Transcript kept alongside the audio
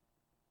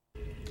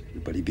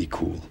Everybody be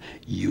cool.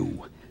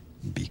 You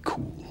be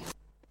cool.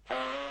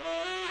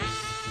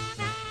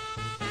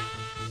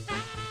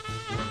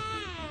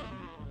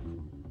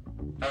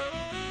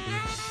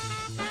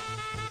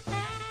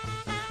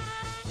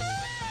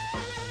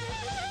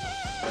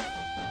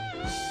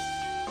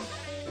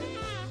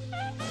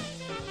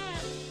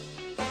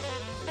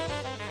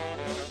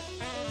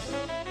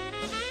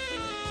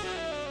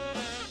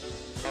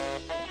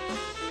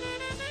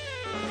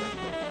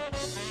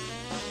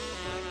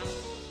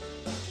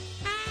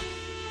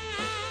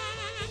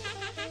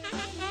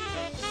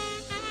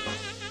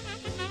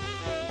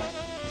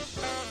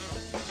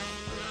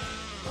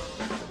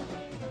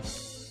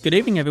 Good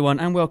evening, everyone,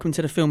 and welcome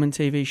to the Film and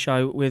TV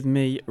Show with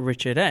me,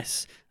 Richard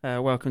S.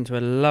 Welcome to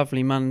a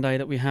lovely Monday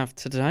that we have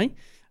today.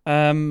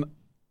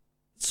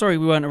 Sorry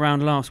we weren't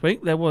around last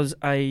week. There was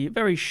a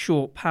very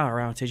short power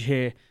outage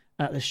here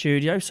at the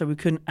studio, so we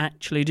couldn't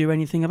actually do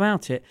anything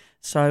about it.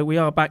 So we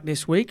are back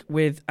this week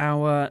with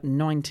our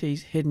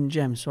 90s hidden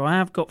gems. So I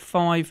have got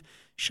 5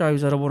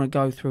 shows that I want to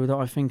go through that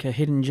I think are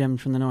hidden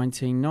gems from the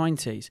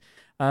 1990s.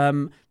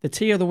 The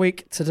tea of the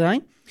week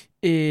today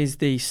is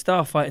the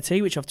Starfighter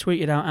tea, which I've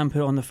tweeted out and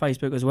put on the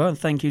Facebook as well. And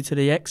thank you to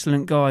the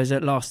excellent guys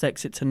at Last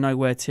Exit to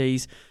Nowhere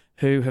Teas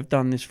who have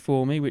done this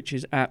for me, which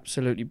is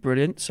absolutely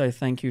brilliant. So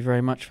thank you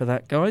very much for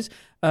that, guys.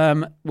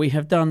 We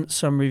have done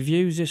some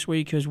reviews this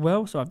week as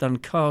well. So I've done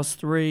Cars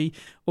 3,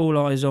 All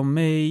Eyes on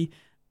Me,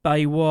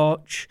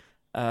 Baywatch,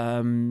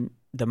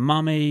 The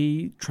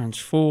Mummy,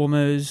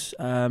 Transformers.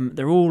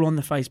 They're all on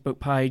the Facebook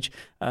page.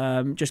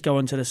 Just go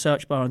onto the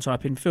search bar and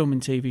type in Film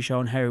and TV Show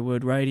on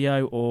Hereward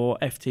Radio or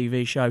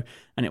FTV Show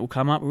and it will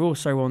come up. We're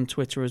also on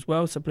Twitter as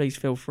well, so please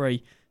feel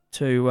free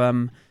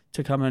to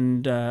come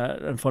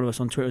and follow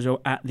us on Twitter as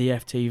well at the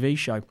FTV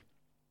Show.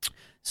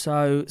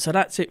 So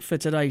that's it for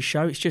today's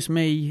show. It's just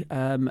me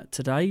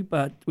today,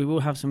 but we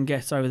will have some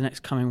guests over the next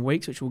coming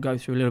weeks, which we'll go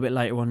through a little bit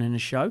later on in the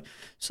show.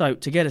 So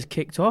to get us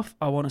kicked off,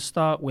 I want to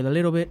start with a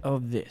little bit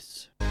of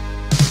this.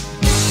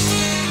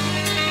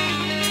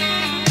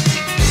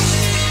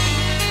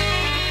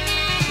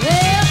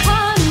 Well,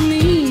 pardon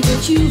me,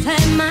 but you've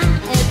had my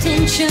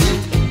attention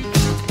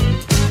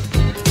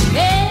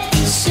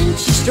ever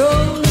since you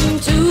strolled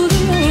into the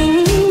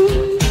room.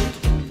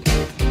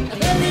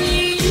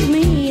 Believe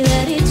me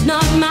that it's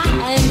not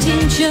my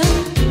intention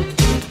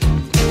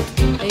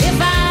if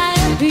I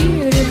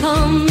appear to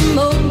come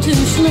home too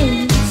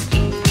smooth.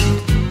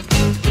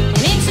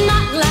 And it's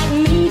not like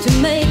me to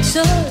make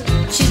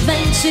such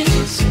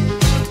advances,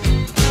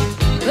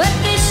 but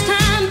this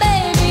time,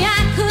 baby,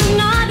 I could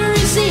not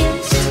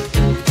resist.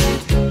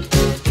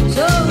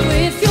 So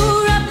if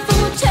you're up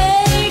for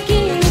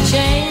taking a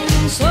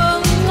chance,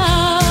 oh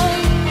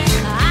love,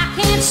 I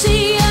can't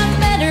see a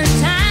better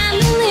time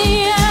than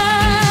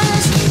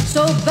this.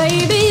 So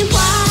baby,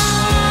 why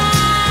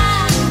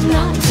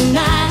not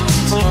tonight?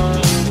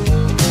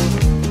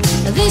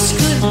 This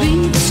could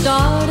be the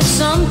start of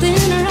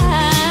something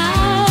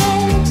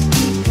right.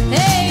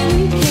 Hey,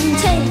 we can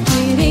take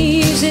it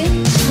easy,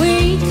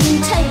 we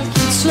can take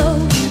it slow,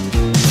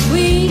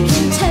 we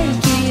can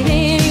take it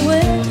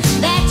anywhere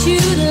that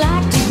you'd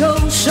like to go.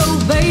 So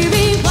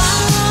baby, why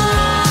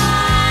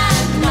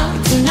not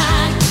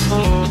tonight?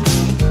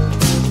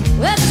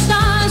 Well, the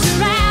stars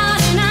are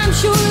out and I'm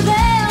sure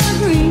they'll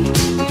agree.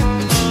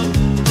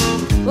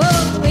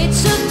 Well,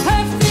 it's a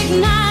perfect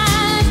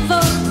night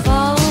for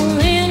falling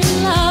in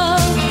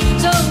love.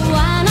 So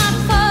why not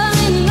fall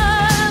in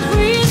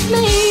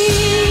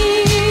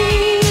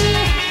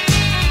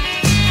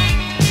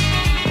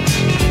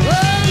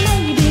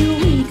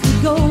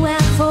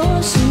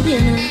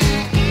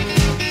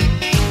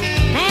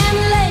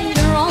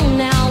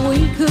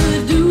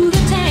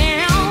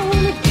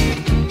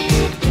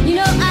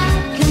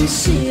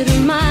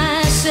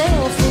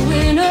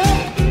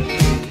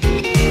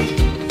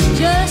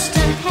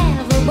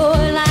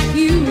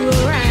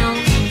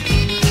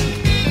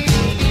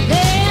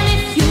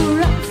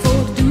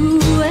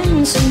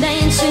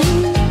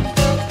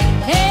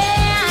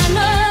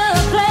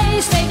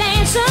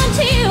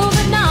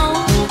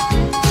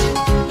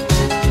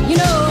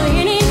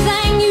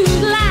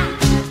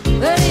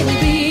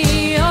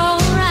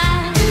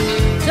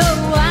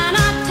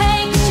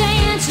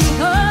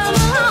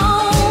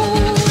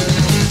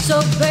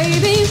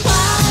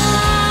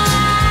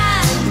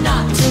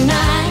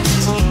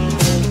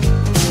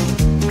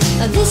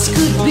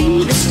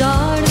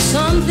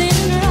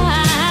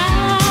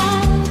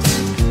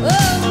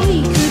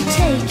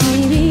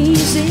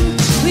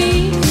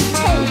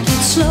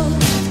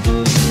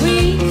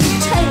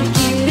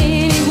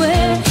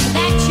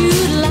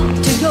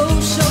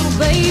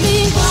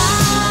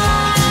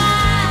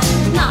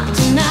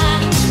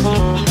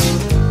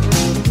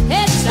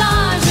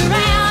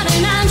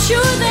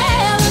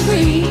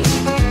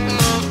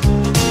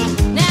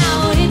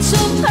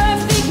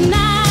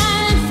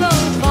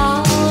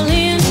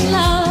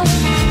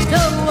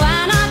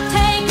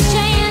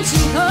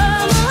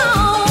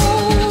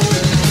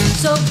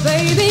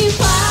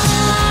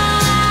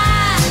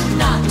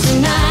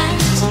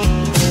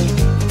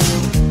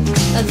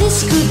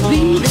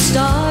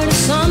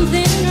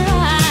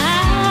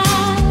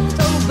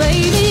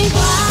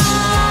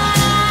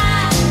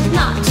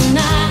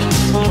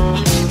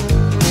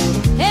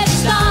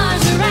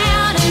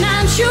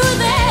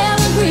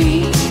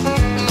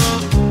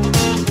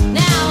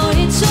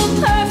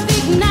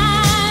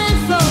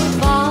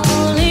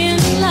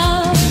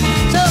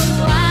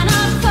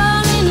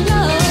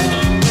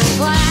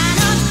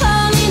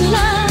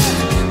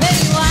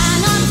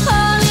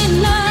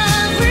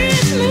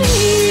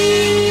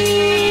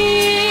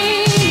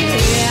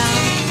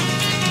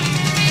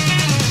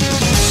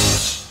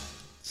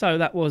So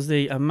that was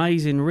the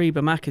amazing Reba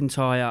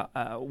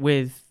McEntire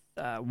with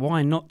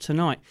Why Not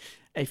Tonight.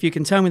 If you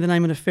can tell me the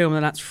name of the film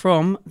that that's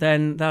from,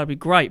 then that would be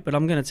great, but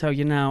I'm going to tell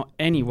you now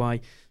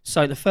anyway.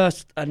 So the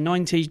first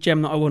 90s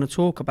gem that I want to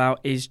talk about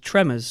is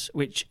Tremors,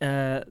 which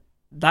that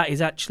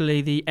is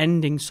actually the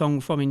ending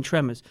song from In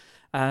Tremors.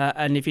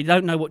 And if you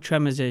don't know what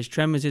Tremors is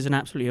an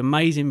absolutely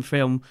amazing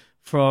film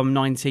from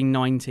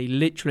 1990,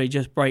 literally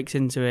just breaks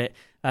into it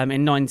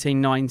in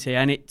 1990,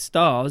 and it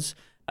stars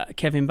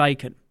Kevin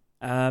Bacon,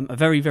 a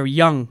very, very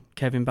young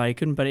Kevin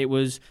Bacon, but it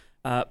was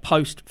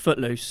post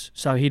Footloose,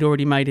 so he'd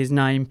already made his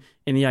name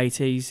in the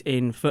 80s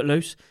in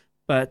Footloose,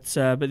 but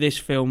this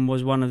film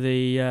was one of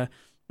the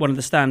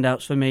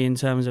standouts for me in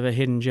terms of a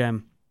hidden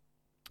gem.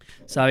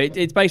 So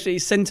it's basically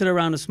centered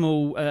around a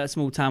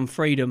small town,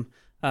 Freedom,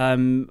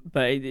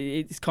 but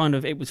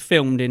it was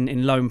filmed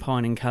in Lone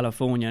Pine in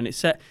California, and it's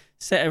set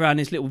around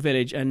this little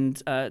village,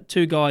 and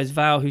two guys,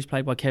 Val, who's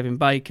played by Kevin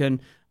Bacon,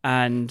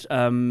 and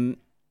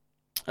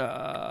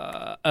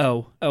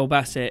Earl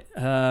Bassett,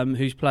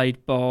 who's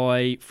played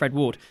by Fred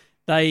Ward.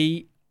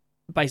 They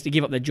basically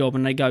give up their job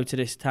and they go to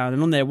this town,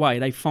 and on their way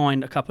they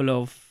find a couple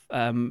of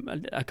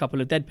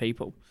dead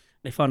people.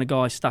 They find a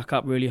guy stuck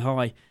up really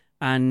high,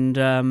 and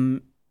they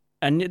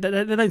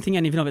don't think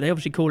anything of it. They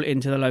obviously call it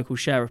into the local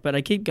sheriff, but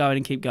they keep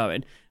going,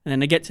 and then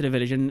they get to the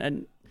village,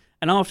 and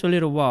after a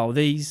little while,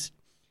 these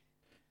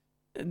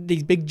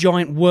big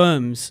giant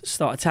worms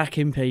start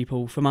attacking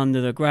people from under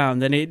the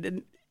ground.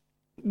 And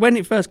when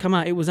it first came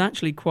out, it was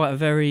actually quite a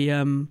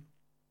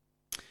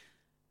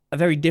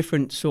very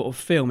different sort of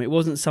film. It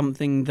wasn't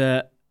something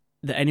that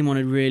anyone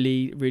had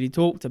really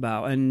talked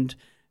about. And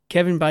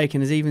Kevin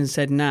Bacon has even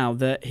said now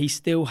that he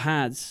still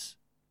has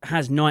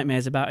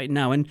nightmares about it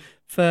now. And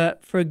for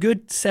a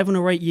good 7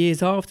 or 8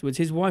 years afterwards,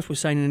 his wife was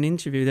saying in an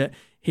interview that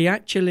he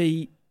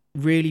actually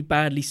really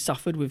badly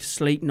suffered with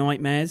sleep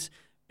nightmares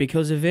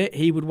because of it.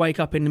 He would wake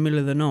up in the middle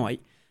of the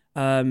night.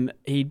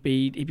 He'd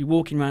be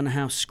walking around the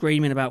house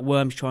screaming about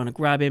worms trying to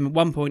grab him. At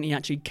one point, he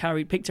actually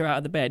picked her out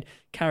of the bed,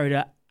 carried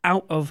her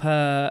out of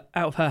her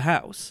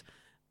house,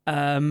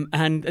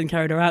 and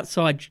carried her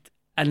outside.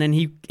 And then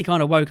he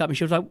kind of woke up, and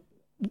she was like,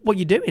 "What are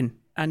you doing?"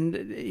 And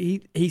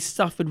he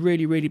suffered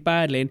really, really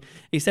badly. And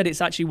he said it's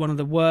actually one of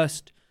the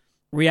worst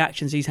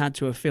reactions he's had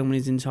to a film in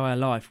his entire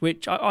life,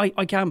 which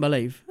I can't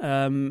believe.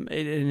 I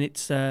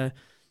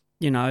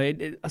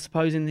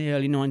suppose in the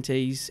early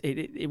 90s,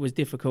 it was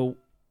difficult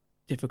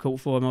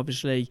for him,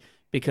 obviously,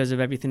 because of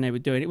everything they were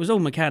doing. It was all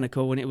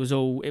mechanical and it was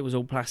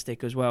all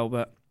plastic as well.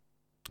 But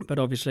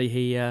obviously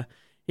he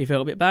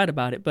felt a bit bad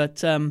about it.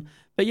 But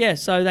yeah,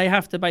 so they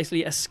have to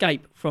basically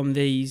escape from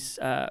these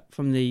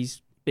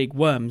big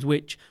worms.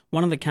 Which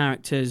one of the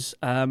characters,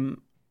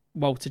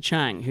 Walter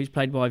Chang, who's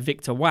played by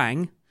Victor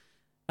Wang,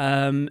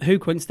 who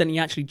coincidentally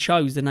actually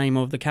chose the name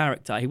of the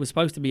character. He was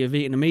supposed to be a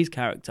Vietnamese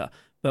character.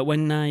 But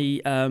when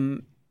they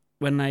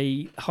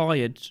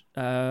hired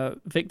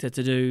Victor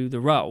to do the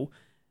role,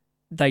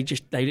 they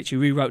literally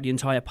rewrote the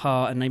entire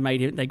part, and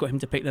they got him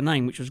to pick the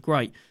name, which was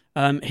great.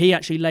 He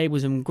actually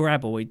labels them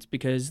graboids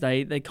because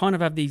they kind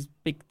of have these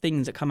big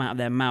things that come out of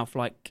their mouth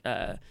like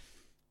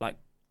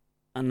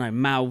I don't know,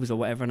 mouths or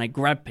whatever, and they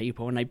grab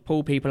people and they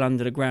pull people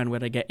under the ground where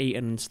they get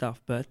eaten and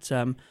stuff. But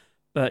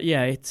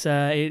yeah, it's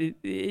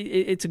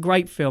a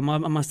great film. I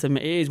must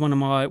admit, it is one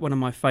of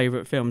my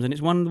favourite films, and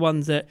it's one of the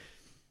ones that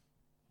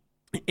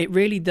it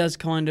really does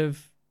kind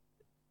of,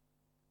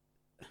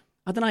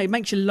 I don't know, it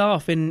makes you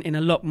laugh in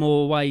a lot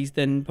more ways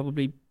than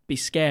probably be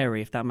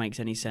scary, if that makes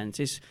any sense.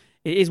 It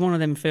is one of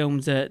them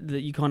films that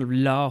you kind of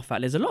laugh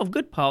at. There's a lot of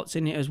good parts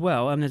in it as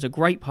well, and there's a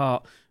great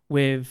part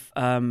with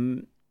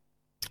Reba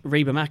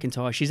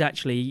McEntire. She's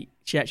actually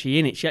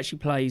in it. She actually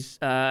plays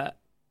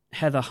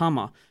Heather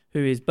Hummer,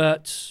 who is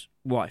Bert's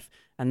wife,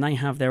 and they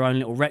have their own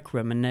little rec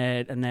room, and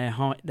they're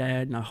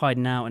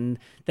hiding out, and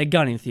they're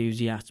gun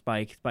enthusiasts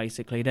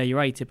basically. They're your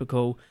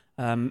atypical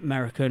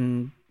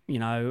American,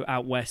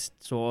 out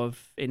west sort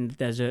of in the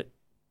desert,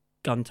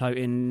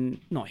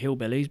 gun-toting, not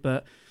hillbillies,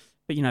 but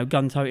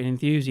gun-toting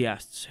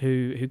enthusiasts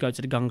who go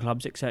to the gun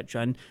clubs,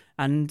 etc.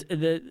 And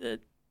the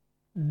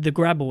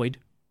graboid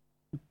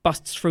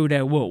busts through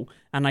their wall,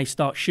 and they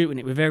start shooting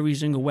it with every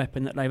single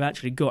weapon that they've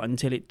actually got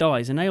until it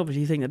dies. And they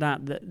obviously think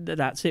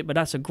that's it, but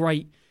that's a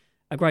great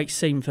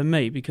scene for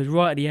me, because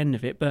right at the end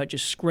of it, Bert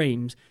just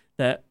screams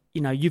that,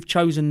 you've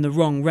chosen the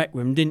wrong rec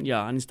room, didn't you?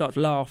 And he starts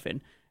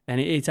laughing, and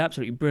it's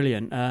absolutely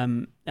brilliant.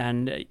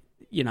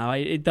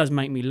 It does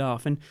make me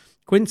laugh. And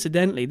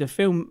coincidentally, the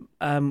film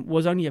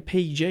was only a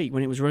PG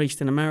when it was released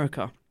in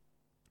America,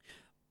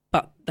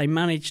 but they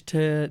managed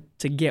to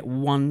get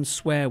one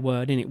swear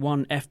word in it,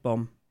 one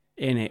F-bomb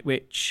in it,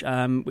 which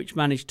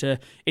managed to,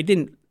 it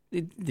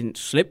didn't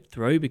slip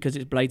through because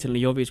it's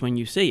blatantly obvious when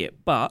you see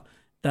it, but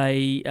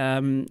they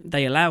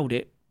allowed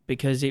it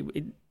because it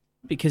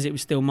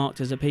was still marked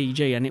as a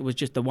PG, and it was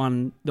just the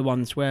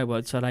one swear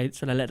word, so they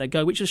let that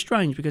go, which is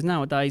strange because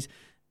nowadays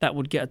that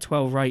would get a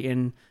 12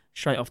 rating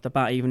straight off the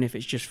bat, even if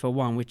it's just for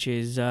one, which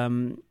is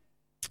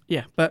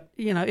but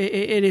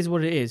it is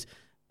what it is.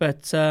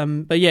 But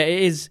yeah,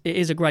 it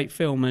is a great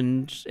film,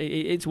 and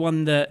it's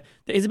one that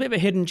is a bit of a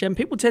hidden gem.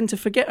 People tend to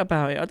forget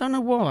about it. I don't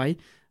know why.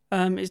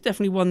 It's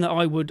definitely one that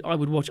I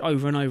would watch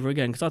over and over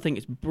again because I think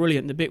it's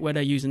brilliant. The bit where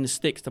they're using the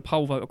sticks to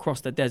pole vault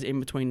across the desert in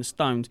between the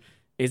stones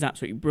is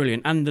absolutely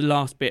brilliant, and the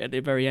last bit at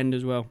the very end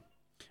as well,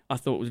 I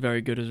thought was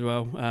very good as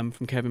well.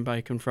 From Kevin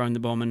Bacon throwing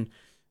the bomb and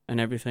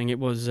everything, it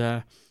was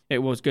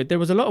good. There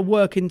was a lot of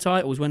working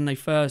titles when they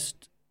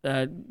first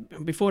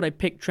before they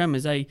picked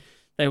Tremors.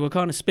 They were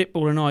kind of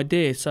spitballing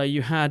ideas. So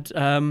you had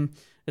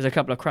there's a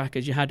couple of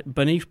crackers. You had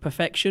Beneath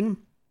Perfection,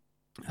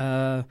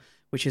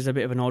 which is a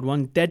bit of an odd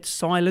one. Dead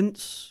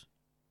Silence,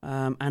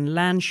 and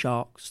Land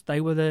Sharks. They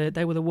were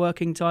the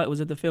working titles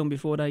of the film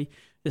before they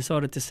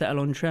decided to settle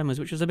on Tremors,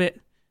 which was a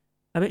bit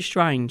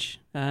strange.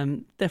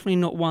 Definitely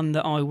not one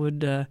that I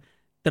would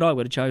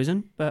have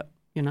chosen. But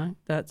you know,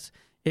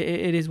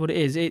 it is what it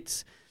is.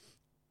 It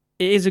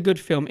is a good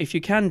film. If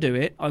you can do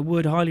it, I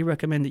would highly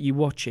recommend that you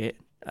watch it.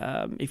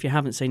 If you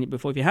haven't seen it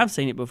before. If you have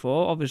seen it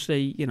before,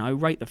 obviously, you know,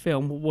 rate the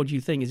film. What do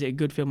you think? Is it a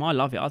good film? I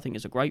love it. I think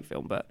it's a great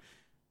film, but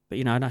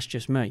you know, that's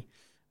just me.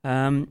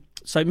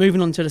 So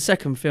moving on to the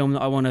second film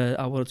that I want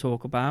to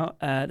talk about.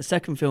 The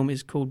second film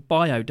is called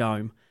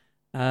Biodome.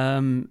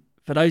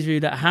 For those of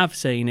you that have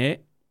seen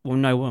it, will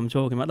know what I'm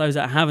talking about. Those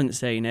that haven't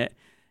seen it,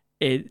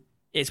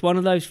 it's one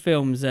of those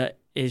films that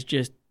is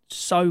just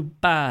so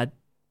bad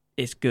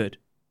it's good.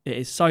 It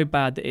is so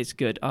bad that it's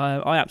good.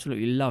 I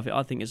absolutely love it.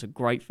 I think it's a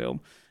great film.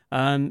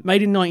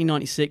 Made in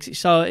 1996.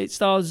 It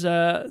stars,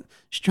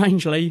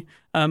 strangely,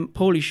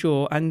 Pauly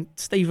Shore and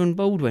Stephen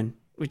Baldwin,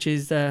 which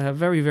is a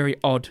very, very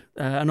odd,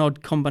 an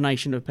odd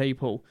combination of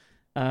people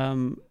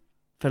for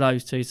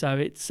those two. So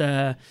but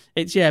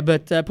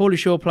Pauly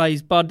Shore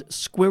plays Bud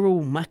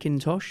Squirrel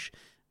McIntosh,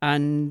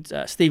 and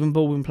Stephen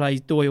Baldwin plays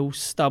Doyle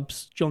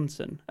Stubbs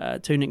Johnson,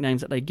 two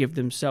nicknames that they give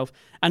themselves.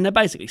 And they're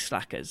basically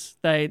slackers.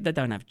 They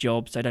don't have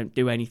jobs. They don't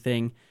do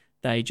anything.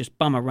 They just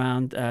bum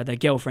around. Their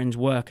girlfriends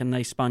work and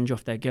they sponge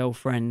off their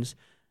girlfriends.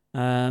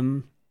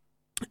 And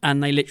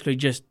they literally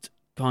just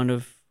kind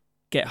of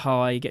get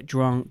high, get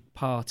drunk,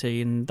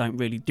 party, and don't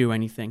really do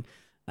anything.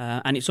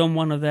 And it's on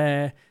one of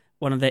their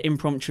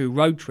impromptu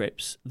road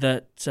trips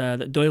that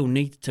Doyle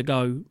needs to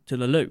go to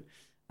the loo.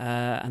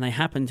 And they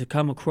happen to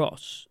come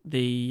across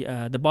the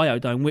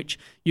Biodome, which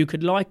you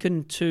could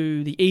liken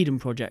to the Eden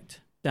Project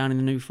down in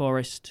the New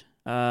Forest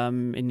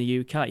in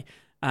the UK.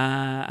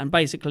 And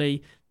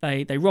basically,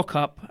 they rock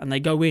up and they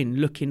go in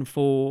looking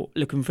for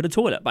the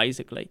toilet,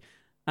 basically,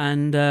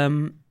 and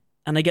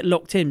they get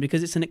locked in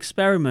because it's an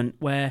experiment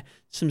where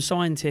some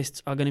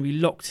scientists are going to be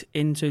locked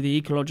into the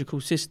ecological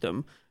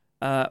system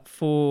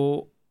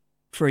for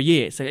a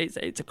year. So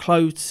it's a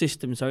closed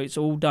system. So it's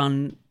all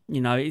done.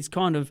 You know, it's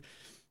kind of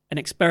an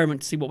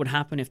experiment to see what would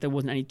happen if there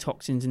wasn't any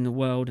toxins in the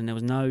world and there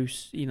was no,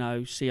 you know,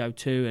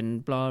 CO2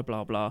 and blah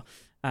blah blah.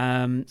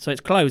 So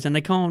it's closed and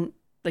they can't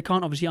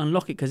obviously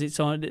unlock it because it's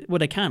on. Well,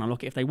 they can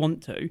unlock it if they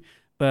want to,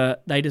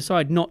 but they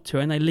decide not to,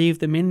 and they leave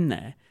them in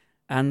there,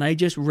 and they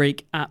just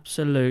wreak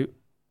absolute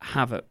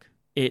havoc.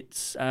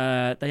 It's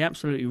they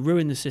absolutely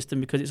ruin the system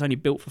because it's only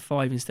built for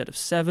 5 instead of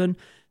 7.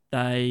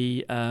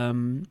 They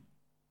do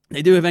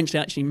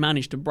eventually actually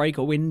manage to break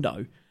a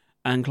window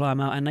and climb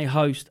out, and they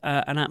host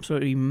an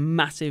absolutely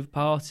massive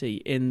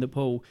party in the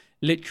pool,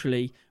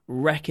 literally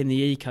wrecking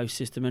the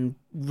ecosystem and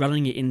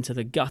running it into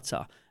the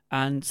gutter.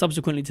 And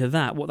subsequently to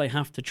that, what they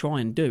have to try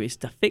and do is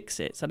to fix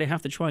it. So they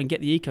have to try and get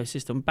the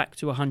ecosystem back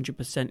to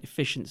 100%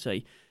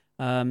 efficiency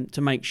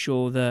to make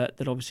sure that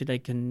obviously they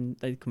can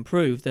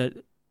prove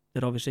that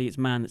obviously it's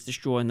man that's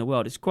destroying the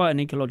world. It's quite an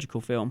ecological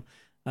film,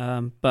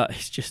 but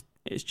it's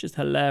just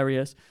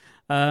hilarious.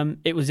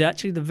 It was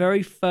actually the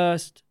very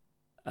first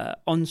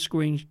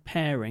on-screen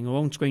pairing or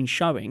on-screen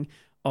showing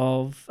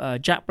of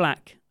Jack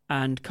Black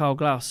and Carl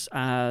Glass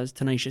as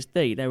Tenacious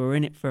D. They were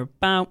in it for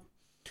about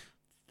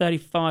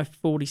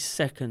 35-40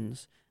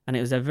 seconds, and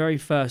it was their very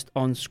first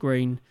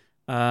on-screen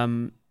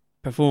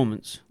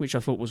performance, which I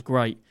thought was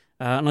great,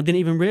 and I didn't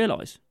even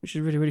realise, which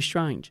is really, really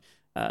strange.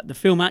 The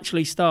film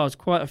actually stars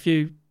quite a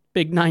few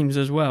big names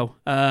as well.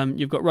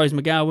 You've got Rose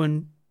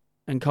McGowan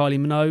and Kylie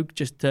Minogue,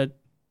 just to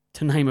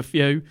name a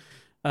few.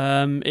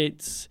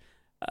 It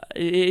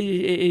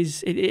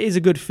is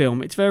a good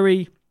film. It's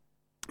very,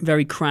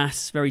 very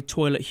crass, very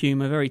toilet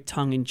humour, very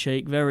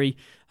tongue-in-cheek, very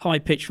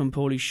high-pitched from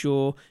Pauly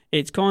Shore.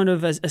 It's kind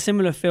of a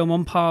similar film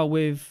on par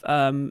with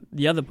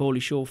the other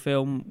Pauly Shore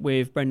film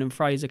with Brendan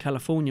Fraser,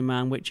 California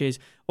Man, which is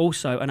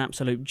also an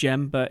absolute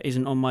gem, but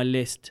isn't on my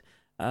list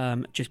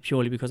just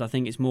purely because I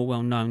think it's more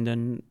well-known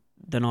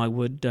than I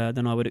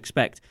would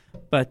expect.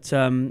 But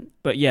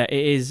yeah,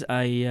 it is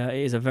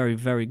a very,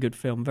 very good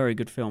film,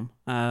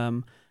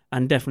 and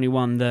definitely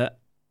one that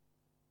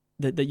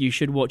you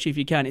should watch if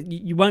you can.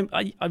 You won't.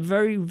 I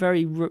very,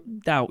 very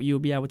doubt you'll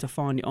be able to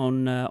find it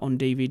on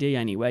DVD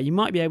anywhere. You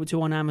might be able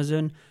to on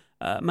Amazon,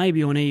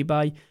 maybe on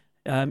eBay.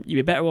 You'd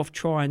be better off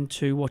trying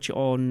to watch it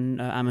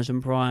on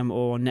Amazon Prime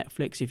or on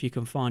Netflix if you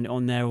can find it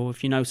on there, or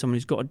if you know someone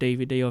who's got a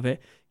DVD of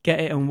it, get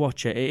it and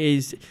watch it.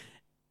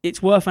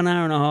 it's worth an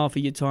hour and a half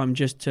of your time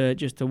just to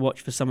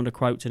watch for some of the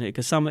quotes in it,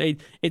 because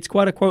it's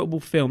quite a quotable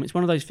film. It's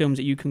one of those films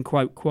that you can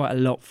quote quite a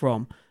lot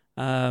from,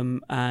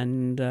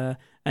 and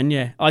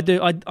yeah, I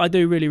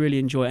do really, really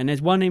enjoy it. And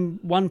there's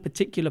one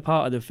particular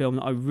part of the film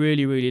that I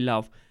really, really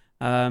love,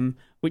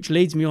 which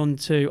leads me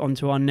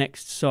onto our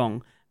next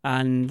song,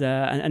 and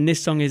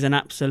this song is an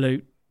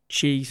absolute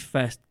cheese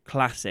fest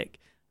classic.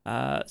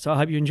 So I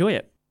hope you enjoy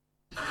it.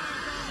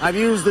 I've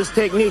used this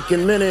technique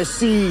in many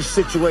siege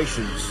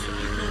situations.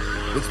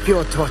 It's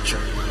pure torture.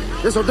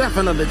 This will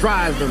definitely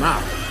drive them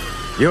out.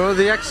 You're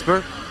the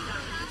expert.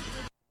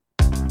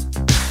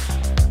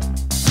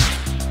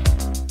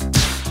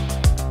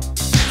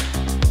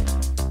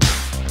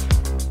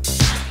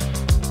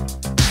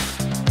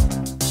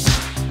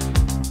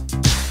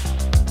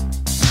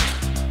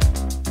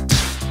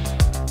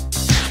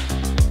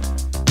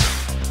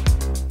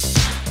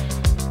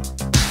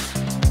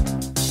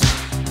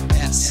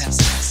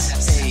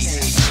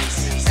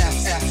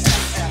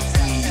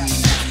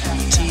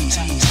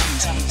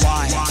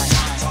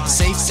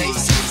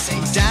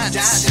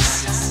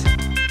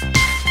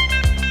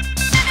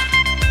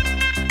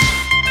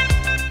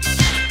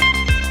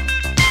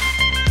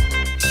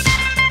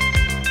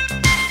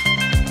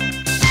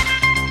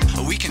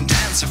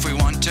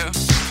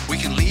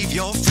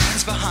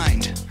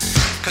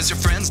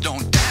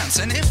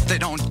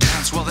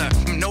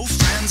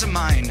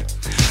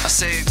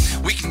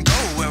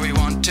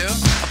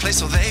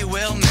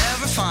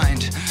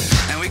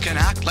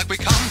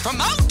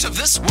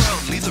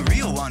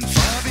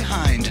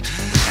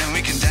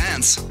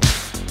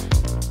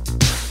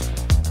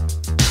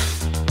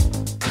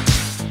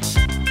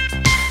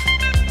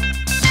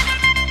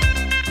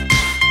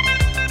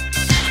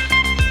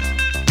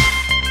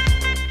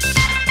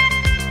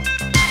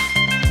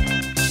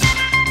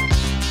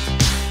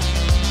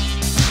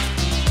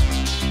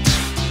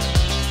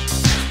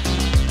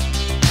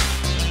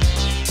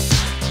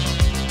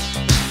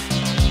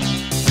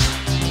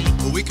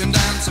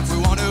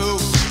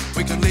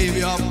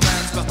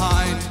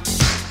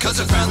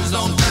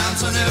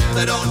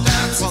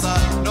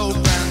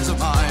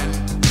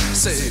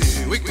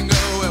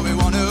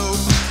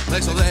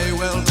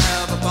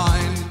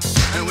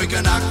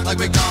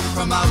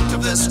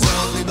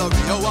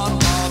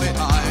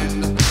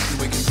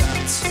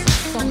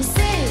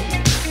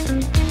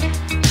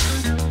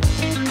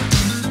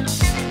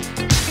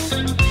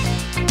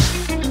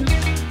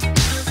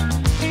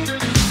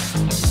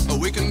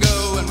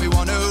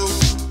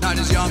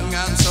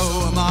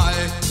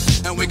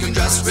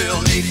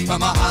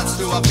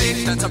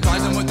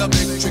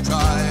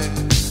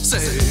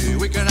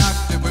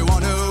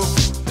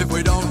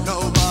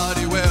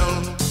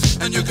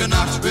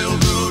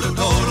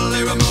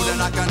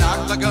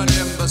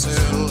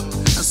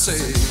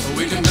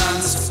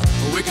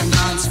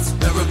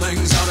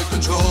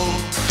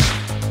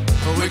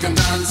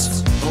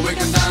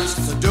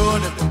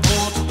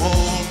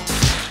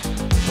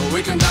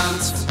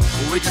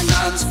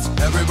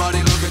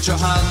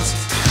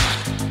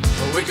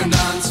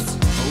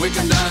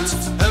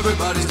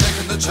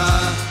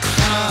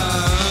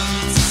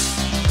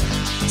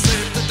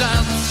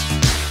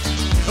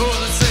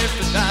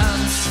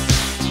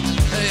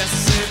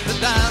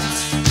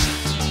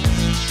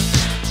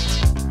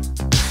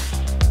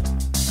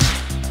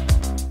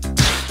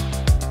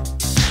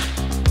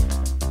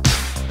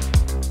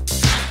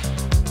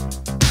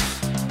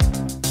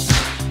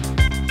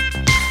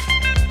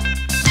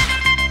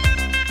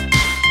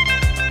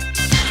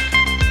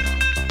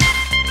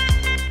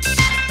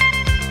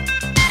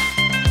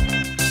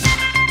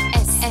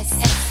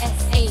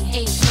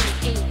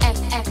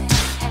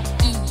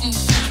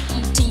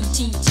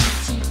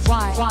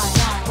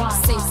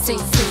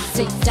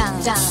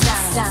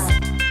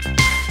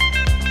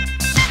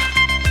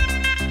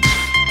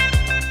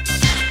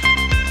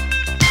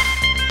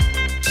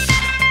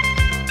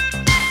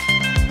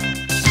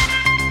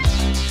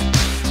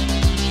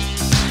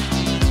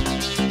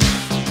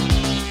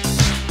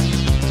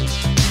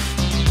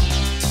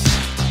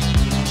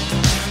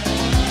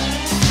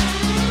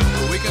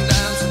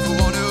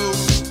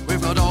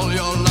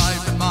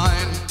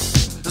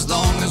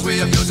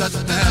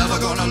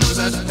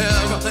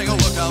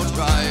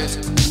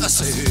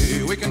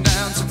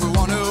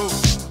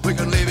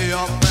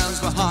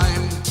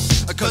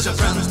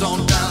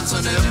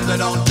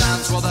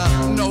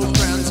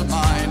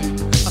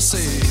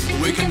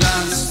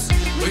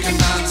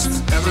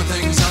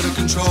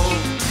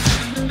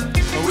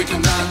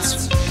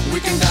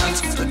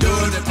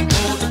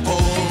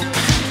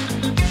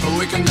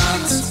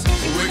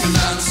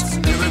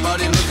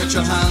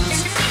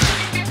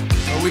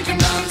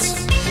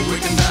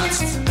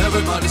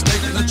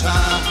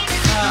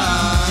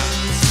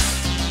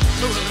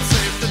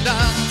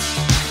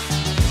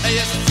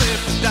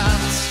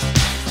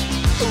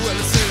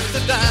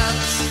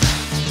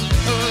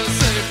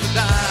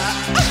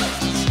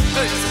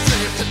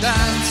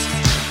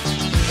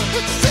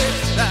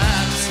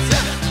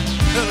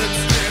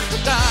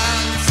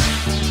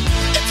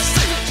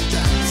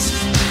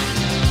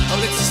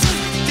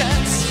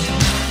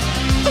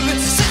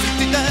 Let's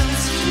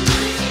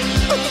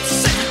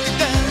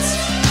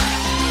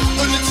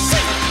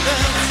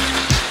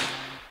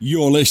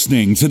You're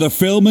listening to the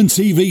Film and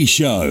TV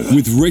Show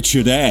with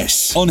Richard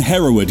S. on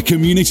Hereward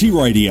Community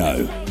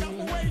Radio. Well,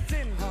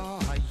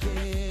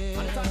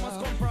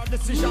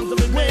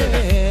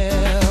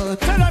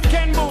 tell them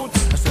Ken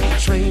Boots. I said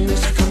the train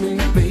is coming,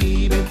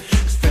 baby. I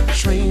said the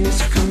train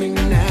is coming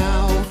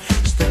now.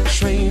 I said the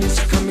train is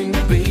coming,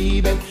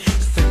 baby. I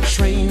said the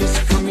train is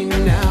coming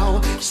now.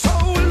 So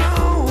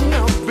long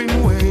I've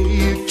been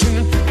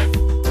waiting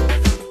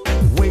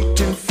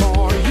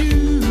for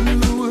you.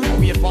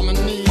 Wait for me,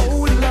 knees.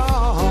 Oh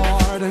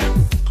Lord,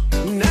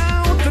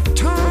 now the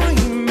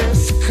time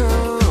has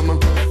come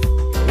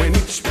when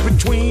it's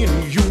between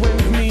you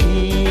and me.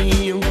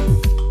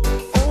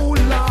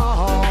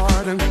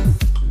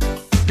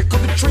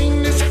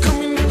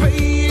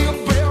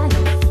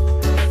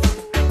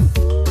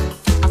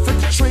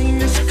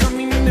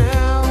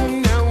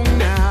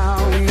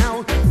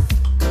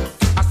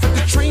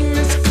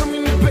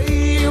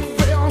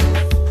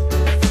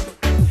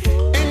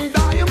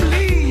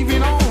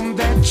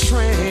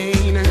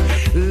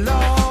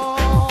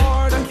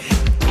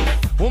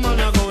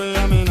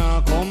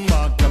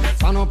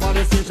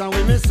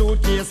 With me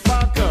suitcase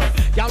pack,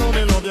 y'all know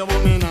me love you,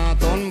 but me not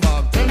turn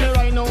back. Tell me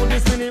right now,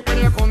 this minute when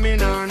you come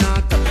in or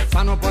not.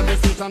 Stand up at the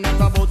station at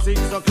about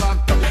 6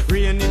 o'clock.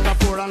 Rain it a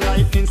pour and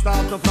lightning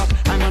start to flash.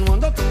 I'm on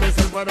wonder to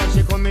myself whether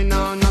she coming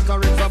or not. Or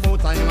it's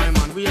about time my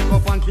man wake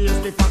up and face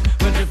the fact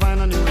when she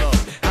find a new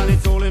love and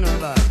it's all in her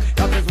bag.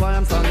 That is why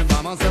I'm standing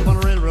by myself on a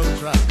railroad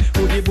track.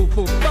 Booty boop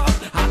boop bop,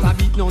 heart a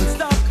beat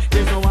non-stop.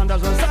 There's no one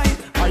that's on side.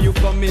 Are you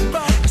coming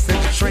back? I said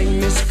the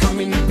train is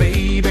coming,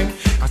 baby.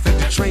 I said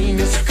the train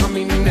is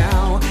coming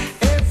now.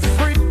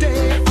 Every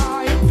day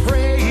I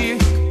pray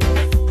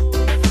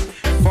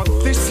for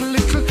this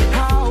little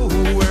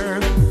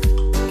hour.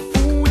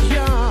 Ooh,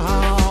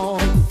 yeah.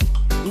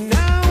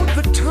 Now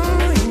the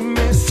time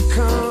has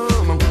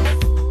come,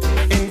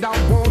 and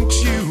I want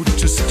you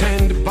to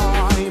stand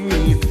by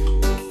me.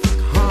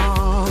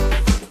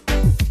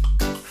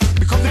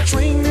 Because the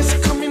train is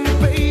coming,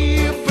 baby.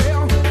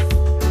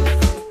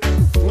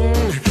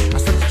 I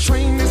said the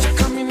train is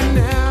coming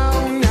now.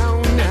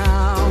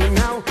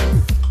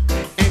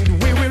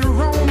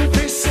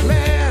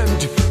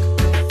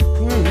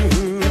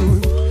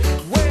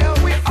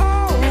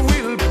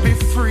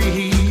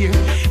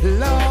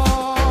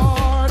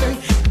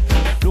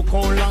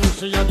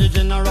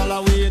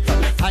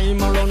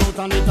 Time a run out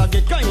and it a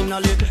get kinda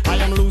late. I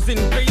am losing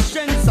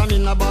patience, I'm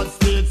in a bad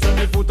state. So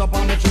me put up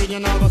on the train, you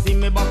never see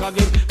me back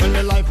again. When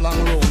the lifelong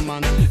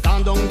romance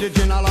down down the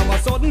drain, all of a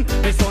sudden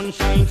the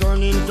sunshine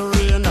turn into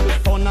rain.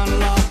 Fun and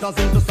laughter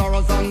into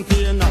sorrows and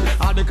pain.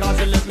 All because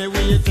you left me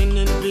waiting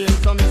in vain.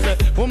 So me say,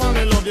 woman,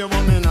 me love you,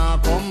 but me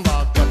not come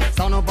back.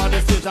 Stand up at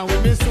the station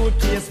with me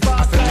suitcase back.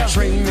 I said the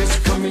train is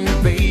coming,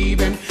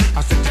 baby.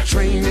 I said the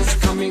train is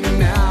coming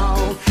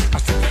now. I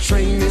said the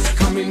train is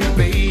coming,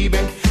 baby.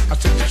 I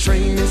said the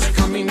train is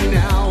coming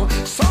now.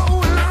 So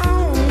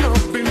long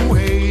I've been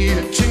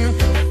waiting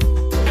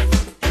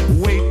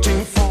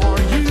for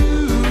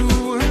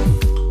you.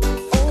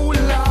 Oh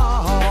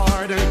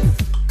Lord,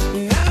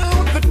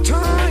 now the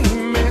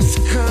time has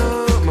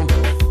come,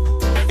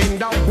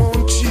 and I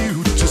want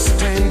you to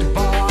stand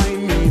by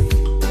me.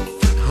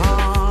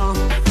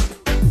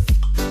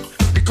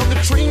 Because the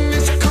train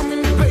is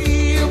coming,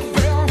 baby.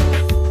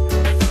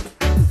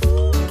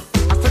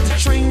 I said the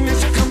train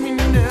is coming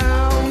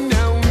now.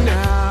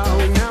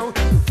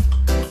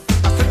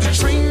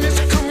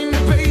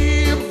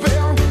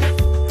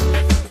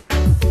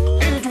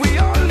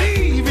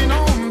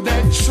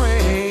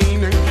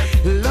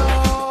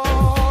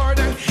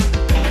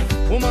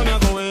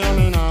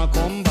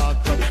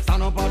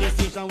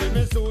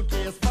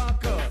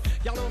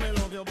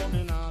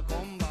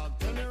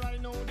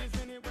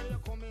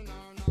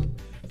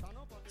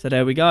 So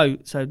there we go.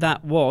 So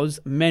that was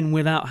Men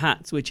Without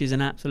Hats, which is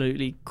an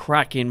absolutely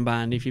cracking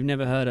band. If you've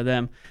never heard of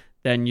them,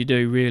 then you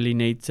do really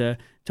need to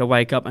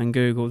wake up and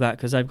Google that,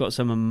 because they've got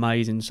some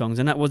amazing songs.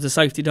 And that was the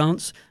Safety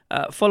Dance,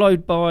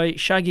 followed by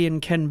Shaggy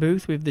and Ken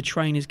Booth with The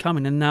Train Is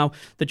Coming. And now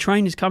The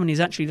Train Is Coming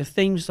is actually the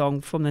theme song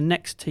from the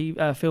next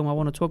film I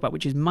want to talk about,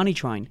 which is Money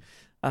Train.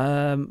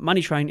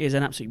 Money Train is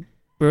an absolutely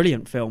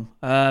brilliant film.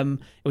 It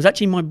was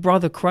actually my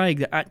brother Craig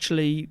that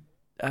actually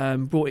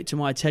brought it to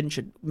my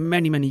attention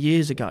many, many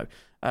years ago.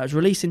 It was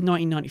released in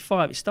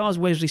 1995. It stars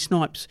Wesley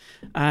Snipes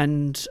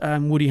and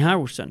Woody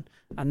Harrelson,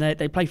 and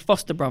they play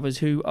foster brothers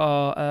who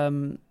are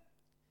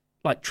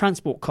like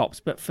transport cops,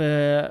 but for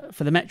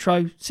the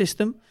metro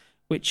system,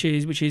 which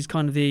is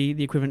kind of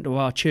the equivalent to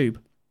our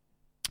tube.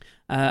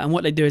 And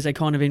what they do is they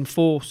kind of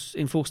enforce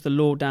the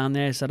law down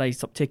there, so they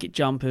stop ticket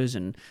jumpers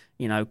and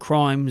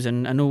crimes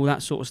and all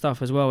that sort of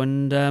stuff as well.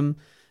 And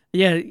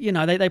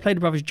they play the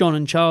brothers John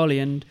and Charlie,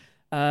 and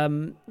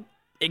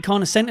it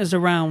kind of centres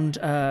around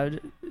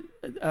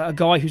a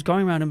guy who's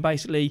going around and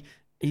basically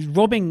he's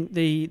robbing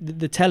the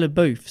teller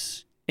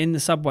booths in the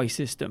subway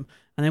system,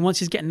 and then once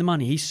he's getting the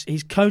money,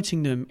 he's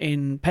coating them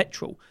in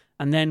petrol,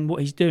 and then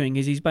what he's doing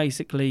is he's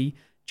basically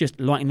just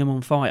lighting them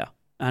on fire,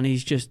 and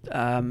he's just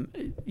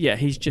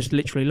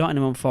literally lighting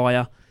them on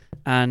fire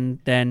and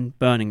then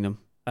burning them.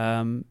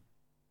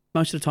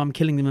 most of the time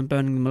killing them and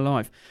burning them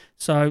alive.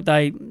 So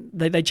they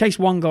chase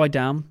one guy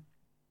down,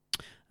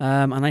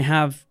 and they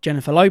have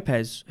Jennifer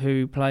Lopez,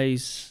 who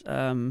plays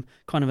kind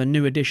of a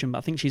new addition, but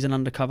I think she's an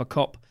undercover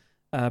cop,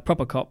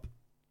 proper cop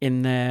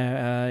in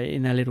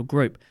their little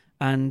group.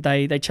 And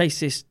they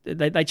chase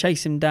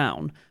him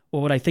down,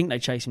 or they think they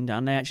chase him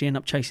down. They actually end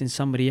up chasing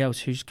somebody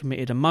else who's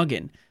committed a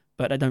mugging,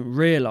 but they don't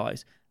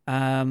realise.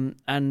 And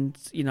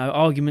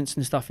arguments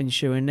and stuff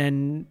ensue, and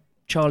then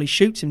Charlie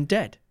shoots him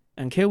dead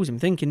and kills him,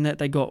 thinking that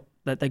they got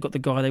the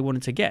guy they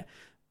wanted to get,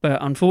 but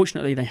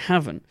unfortunately they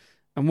haven't.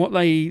 And what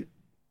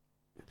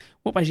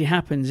basically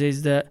happens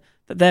is that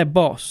their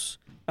boss,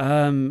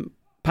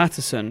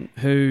 Patterson,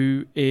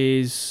 who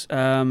is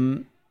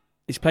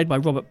played by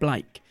Robert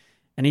Blake,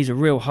 and he's a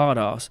real hard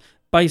ass.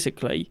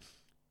 Basically,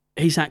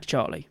 he sacks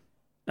Charlie.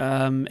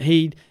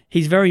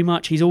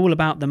 He's all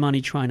about the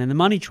money train, and the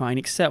money train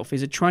itself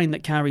is a train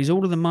that carries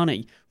all of the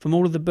money from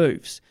all of the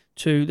booths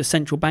to the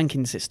central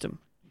banking system.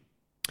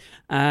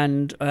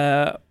 And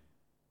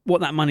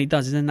what that money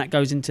does is then that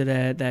goes into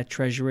their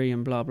treasury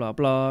and blah blah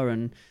blah,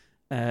 and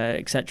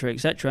et cetera,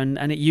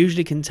 and it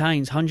usually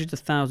contains hundreds of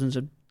thousands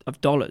of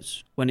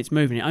dollars when it's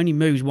moving. It only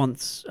moves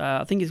once.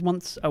 I think it's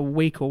once a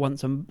week or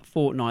once a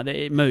fortnight that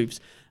it moves.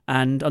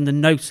 And under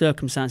no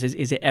circumstances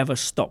is it ever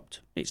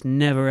stopped. It's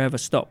never ever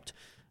stopped.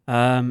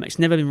 It's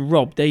never been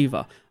robbed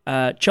either.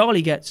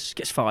 Charlie gets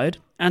fired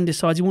and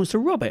decides he wants to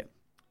rob it.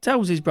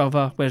 Tells his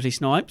brother Wesley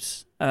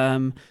Snipes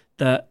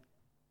that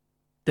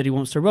he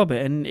wants to rob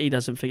it, and he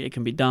doesn't think it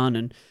can be done.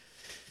 And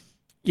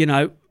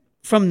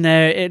from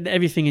there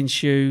everything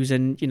ensues.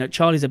 And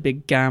Charlie's a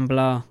big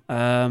gambler,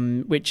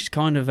 which is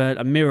kind of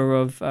a mirror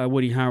of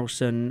Woody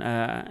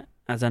Harrelson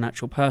as an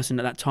actual person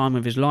at that time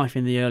of his life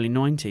in the early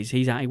 90s.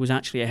 He was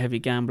actually a heavy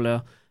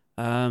gambler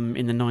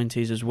in the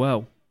 90s as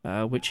well,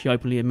 which he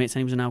openly admits,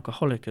 and he was an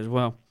alcoholic as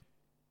well.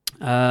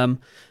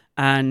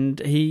 And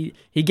he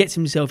gets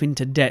himself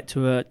into debt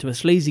to a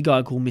sleazy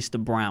guy called Mr.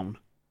 Brown,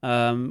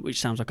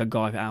 which sounds like a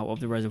guy out of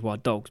the Reservoir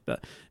Dogs,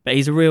 but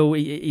he's a real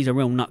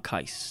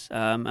nutcase,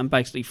 and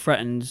basically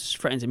threatens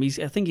him. I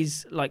think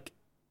he's like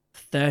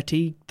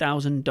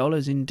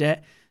 $30,000 in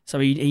debt. So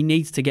he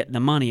needs to get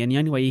the money, and the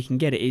only way he can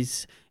get it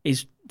is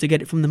to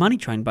get it from the money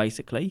train,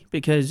 basically,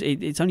 because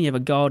it's only ever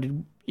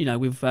guarded,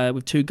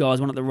 with two guys,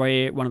 one at the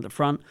rear, one at the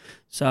front.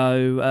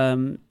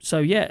 So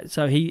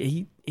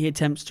he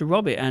attempts to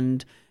rob it,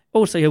 and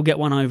also he'll get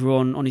one over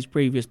on his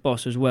previous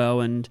boss as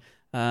well. And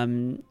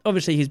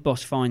obviously his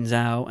boss finds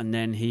out, and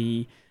then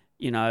it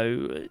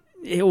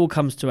all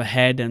comes to a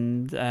head,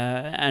 and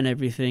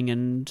everything,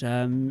 and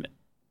him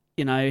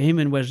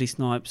and Wesley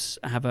Snipes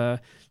have a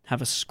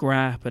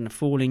scrap and a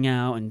falling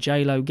out, and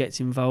J-Lo gets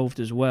involved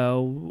as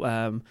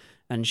well,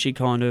 and she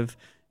kind of,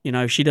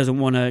 she doesn't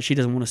want to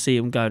see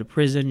him go to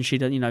prison. She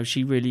doesn't,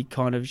 she really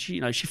kind of, she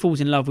falls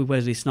in love with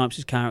Wesley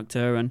Snipes'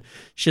 character, and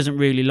she doesn't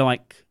really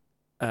like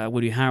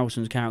Woody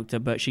Harrelson's character,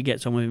 but she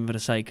gets on with him for the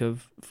sake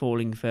of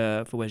falling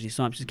for Wesley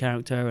Snipes'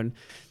 character, and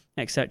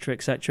etc.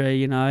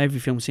 Every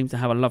film seems to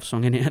have a love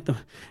song in it, but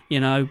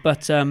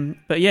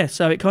yeah,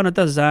 so it kind of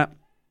does that,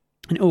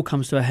 and it all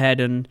comes to a head,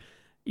 and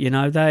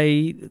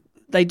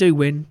they do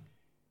win.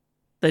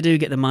 They do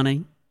get the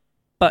money.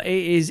 But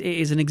it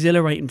is an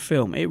exhilarating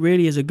film. It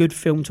really is a good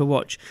film to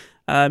watch.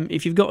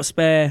 If you've got a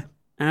spare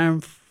hour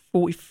and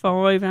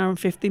 45, hour and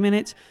 50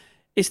 minutes,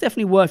 it's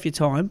definitely worth your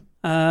time.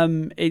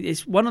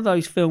 It's one of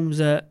those films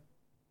that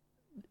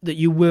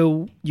you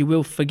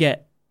will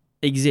forget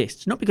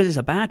exists. Not because it's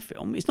a bad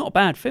film. It's not a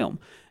bad film.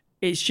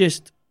 It's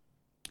just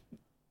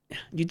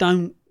you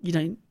don't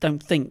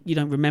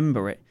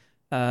remember it.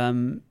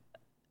 I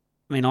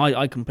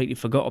completely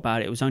forgot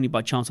about it. It was only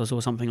by chance I saw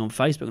something on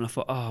Facebook, and I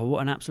thought, oh,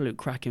 what an absolute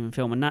cracking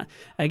film. And that,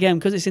 again,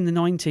 because it's in the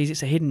 90s,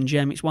 it's a hidden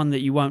gem. It's one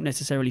that you won't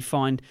necessarily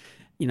find,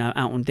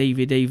 out on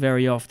DVD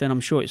very often. I'm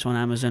sure it's on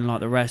Amazon like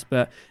the rest,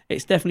 but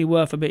it's definitely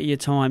worth a bit of your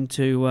time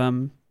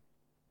to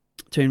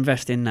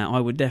invest in that. I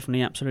would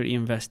definitely absolutely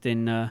invest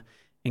in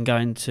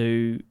going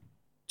to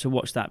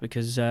watch that,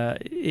 because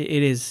it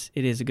is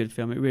a good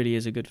film. It really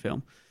is a good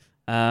film.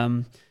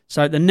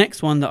 So the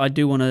next one that I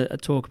do want to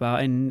talk about,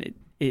 and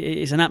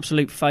it's an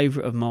absolute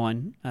favourite of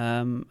mine,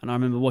 and I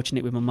remember watching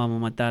it with my mum and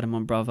my dad and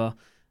my brother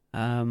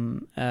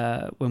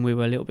when we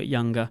were a little bit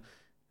younger.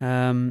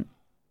 I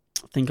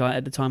think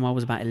at the time I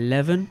was about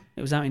 11.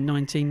 It was out in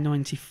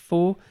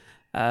 1994.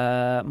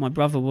 My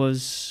brother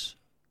was,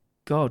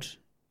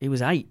 he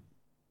was 8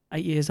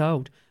 years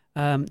old.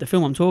 The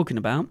film I'm talking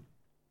about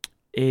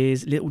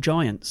is Little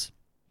Giants.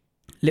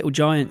 Little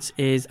Giants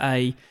is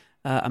a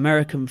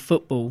American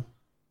football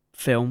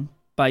film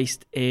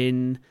based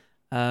in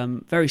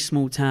very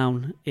small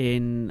town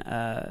in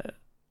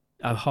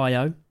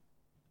Ohio,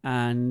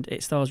 and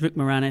it stars Rick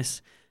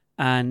Moranis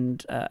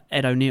and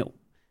Ed O'Neill,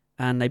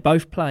 and they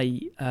both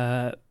play.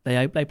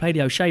 They play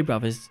the O'Shea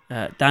brothers.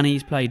 Danny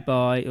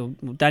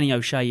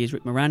O'Shea is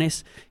Rick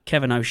Moranis.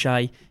 Kevin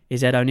O'Shea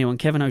is Ed O'Neill, and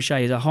Kevin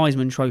O'Shea is a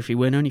Heisman Trophy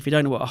winner. And if you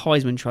don't know what a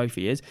Heisman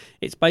Trophy is,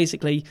 it's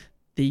basically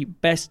the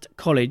best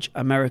college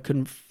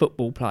American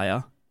football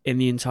player in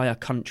the entire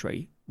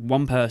country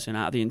one person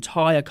out of the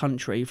entire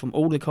country from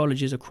all the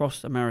colleges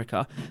across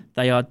America,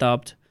 they are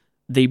dubbed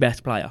the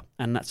best player,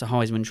 and that's a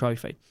Heisman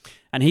Trophy.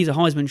 And he's a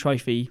Heisman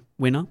Trophy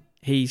winner.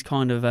 He's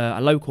kind of a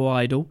local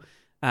idol,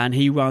 and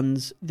he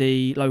runs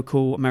the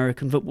local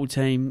American football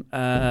team,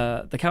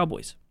 the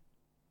Cowboys.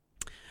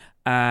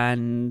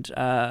 And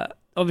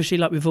obviously,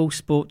 like with all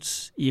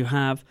sports, you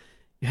have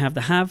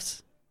the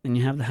haves and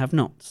you have the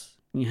have-nots.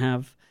 You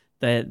have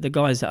the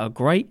guys that are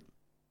great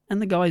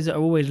and the guys that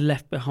are always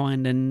left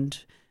behind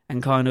and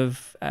kind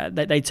of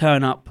they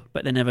turn up,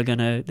 but they're never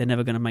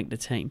gonna make the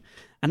team.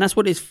 And that's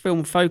what this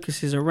film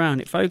focuses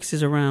around. It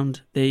focuses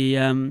around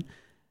the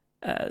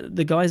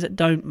guys that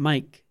don't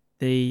make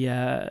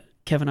the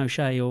Kevin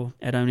O'Shea or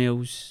Ed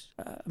O'Neill's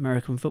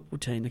American football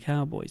team, the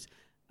Cowboys.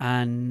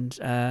 And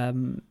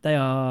they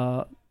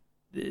are.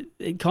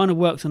 It kind of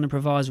works on the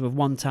proviso of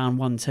one town,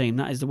 one team.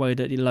 That is the way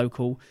that the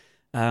local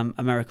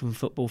American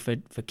football for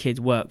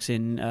kids works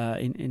in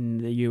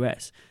the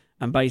US.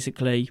 And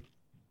basically,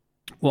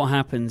 what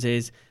happens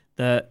is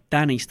that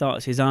Danny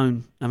starts his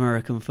own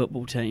American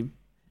football team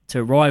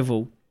to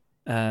rival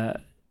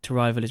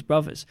his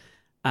brothers,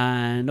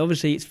 and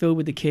obviously it's filled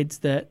with the kids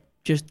that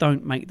just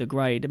don't make the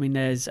grade. I mean,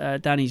 there's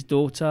Danny's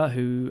daughter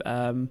who.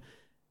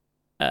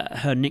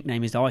 Her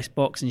nickname is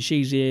Icebox, and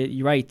she's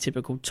your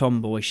atypical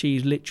tomboy.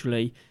 She's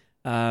literally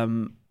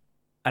an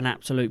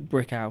absolute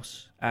brick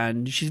house,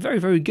 and she's very,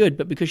 very good.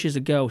 But because she's a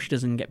girl, she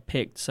doesn't get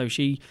picked. So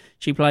she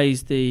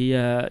plays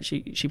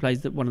she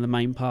plays one of the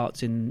main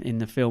parts in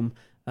the film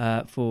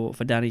for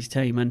Danny's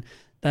team, and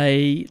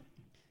they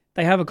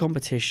have a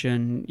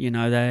competition. You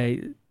know,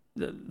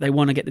 they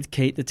want to get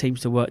the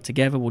teams to work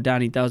together. Well,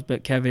 Danny does,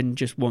 but Kevin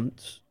just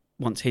wants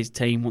his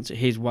team, wants it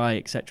his way,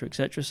 etc.,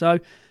 etc. So.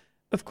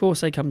 Of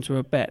course, they come to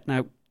a bet.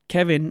 Now,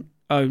 Kevin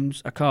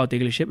owns a car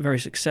dealership, a very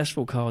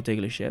successful car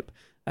dealership,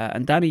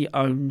 and Danny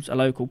owns a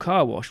local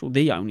car wash, or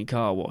the only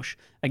car wash.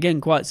 Again,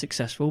 quite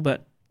successful,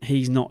 but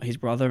he's not his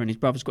brother, and his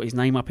brother's got his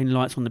name up in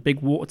lights on the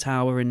big water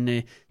tower in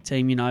the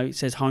team. You know, it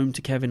says home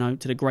to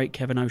to the great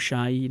Kevin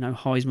O'Shea, you know,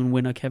 Heisman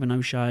winner Kevin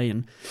O'Shea,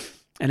 and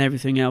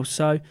everything else.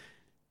 So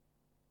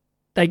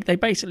they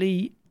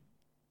basically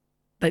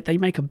they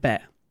make a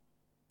bet.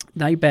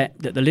 They bet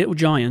that the Little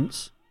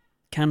Giants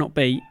cannot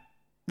beat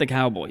the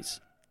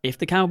Cowboys. If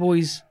the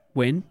Cowboys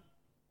win,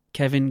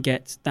 Kevin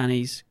gets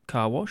Danny's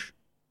car wash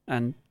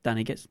and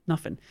Danny gets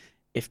nothing.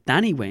 If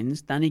Danny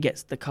wins, Danny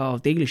gets the car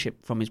dealership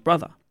from his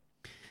brother.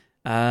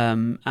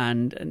 And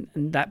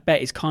that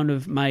bet is kind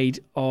of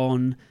made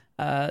on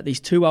these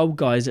two old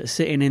guys that are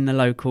sitting in the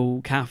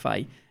local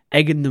cafe,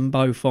 egging them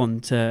both on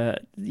to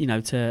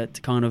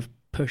kind of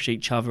push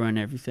each other and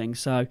everything.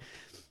 So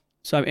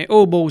it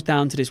all boils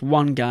down to this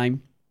one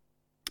game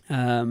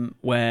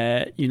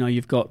where, you know,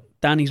 you've got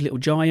Danny's Little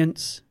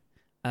Giants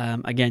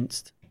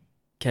against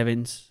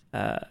Kevin's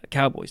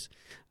Cowboys,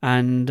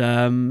 and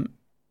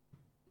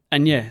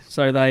yeah,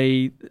 so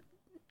they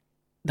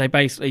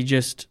basically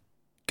just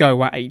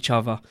go at each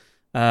other,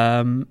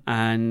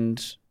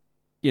 and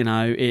you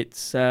know it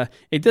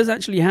does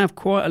actually have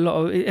quite a lot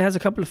of. It has a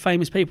couple of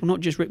famous people,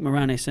 not just Rick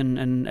Moranis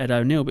and Ed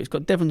O'Neill, but it's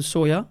got Devon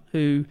Sawyer,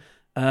 who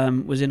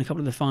was in a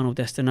couple of the Final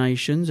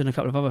Destinations and a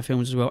couple of other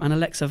films as well, and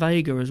Alexa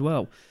Vega as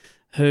well,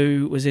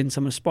 who was in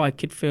some of the Spy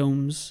Kid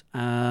films,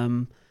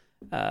 and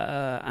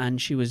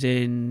she was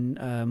in,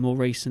 more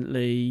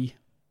recently,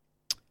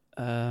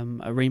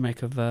 a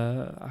remake of,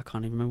 I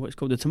can't even remember what it's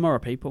called, The Tomorrow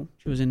People.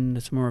 She was in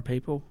The Tomorrow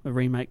People, a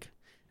remake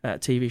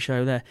TV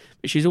show there.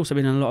 But she's also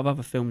been in a lot of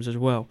other films as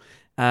well.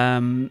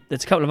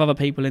 There's a couple of other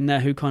people in there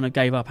who kind of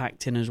gave up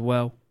acting as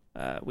well,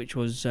 which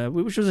was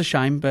a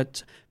shame,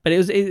 but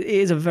it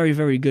is a very,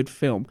 very good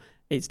film.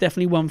 It's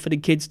definitely one for the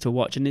kids to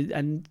watch,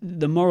 and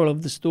the moral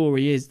of the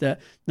story is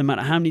that no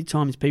matter how many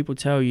times people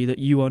tell you that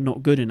you are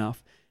not good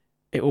enough,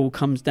 it all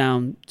comes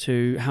down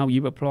to how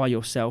you apply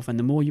yourself, and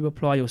the more you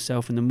apply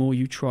yourself and the more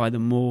you try, the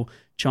more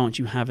chance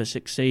you have of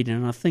succeeding.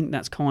 And I think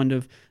that's kind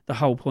of the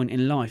whole point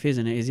in life,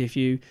 isn't it? Is if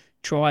you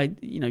try,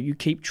 you know, you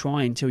keep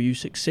trying till you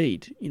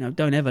succeed. You know,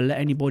 don't ever let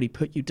anybody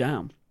put you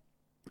down.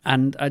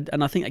 And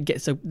I think that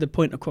gets the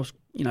point across,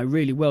 you know,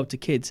 really well to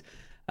kids.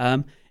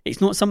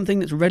 It's not something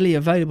that's readily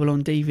available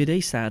on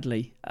DVD,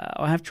 sadly.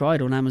 I have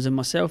tried on Amazon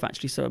myself,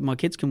 actually, so my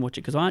kids can watch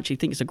it, because I actually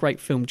think it's a great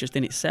film just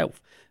in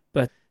itself.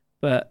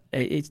 But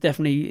it's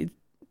definitely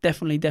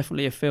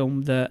a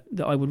film that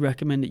I would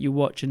recommend that you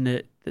watch, and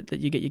that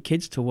you get your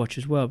kids to watch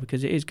as well,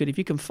 because it is good. If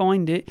you can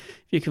find it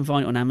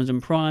on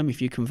Amazon Prime,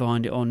 if you can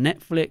find it on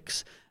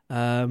Netflix,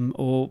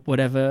 or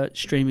whatever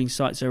streaming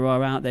sites there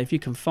are out there, if you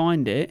can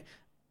find it,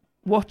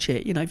 watch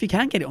it. You know, if you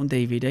can get it on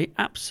DVD,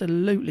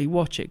 absolutely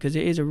watch it, because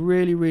it is a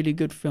really, really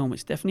good film.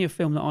 It's definitely a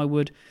film that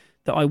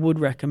I would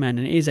recommend,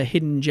 and it is a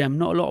hidden gem.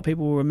 Not a lot of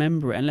people will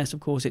remember it, unless, of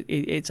course,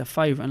 it's a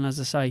favourite. And as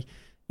I say,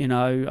 you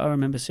know, I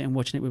remember sitting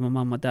watching it with my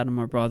mum, my dad, and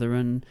my brother,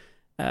 and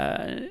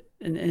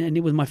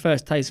it was my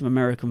first taste of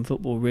American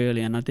football,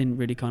 really, and I didn't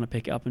really kind of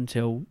pick it up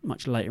until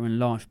much later in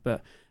life.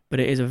 But it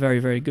is a very,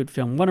 very good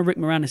film. One of Rick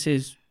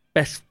Moranis'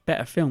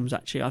 better films.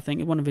 Actually, I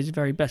think one of his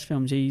very best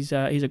films. He's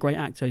a great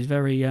actor. He's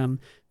very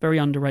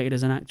underrated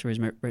as an actor, is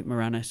Rick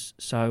Moranis.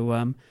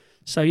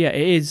 So yeah,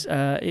 it is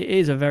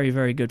a very,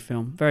 very good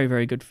film. Very,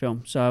 very good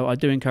film. So I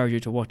do encourage you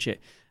to watch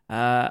it.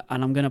 And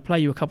I'm going to play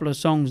you a couple of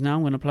songs now.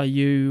 I'm going to play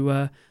you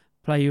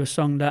a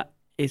song that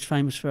is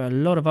famous for a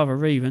lot of other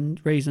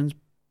reasons,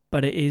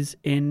 but it is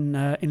in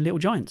Little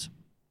Giants.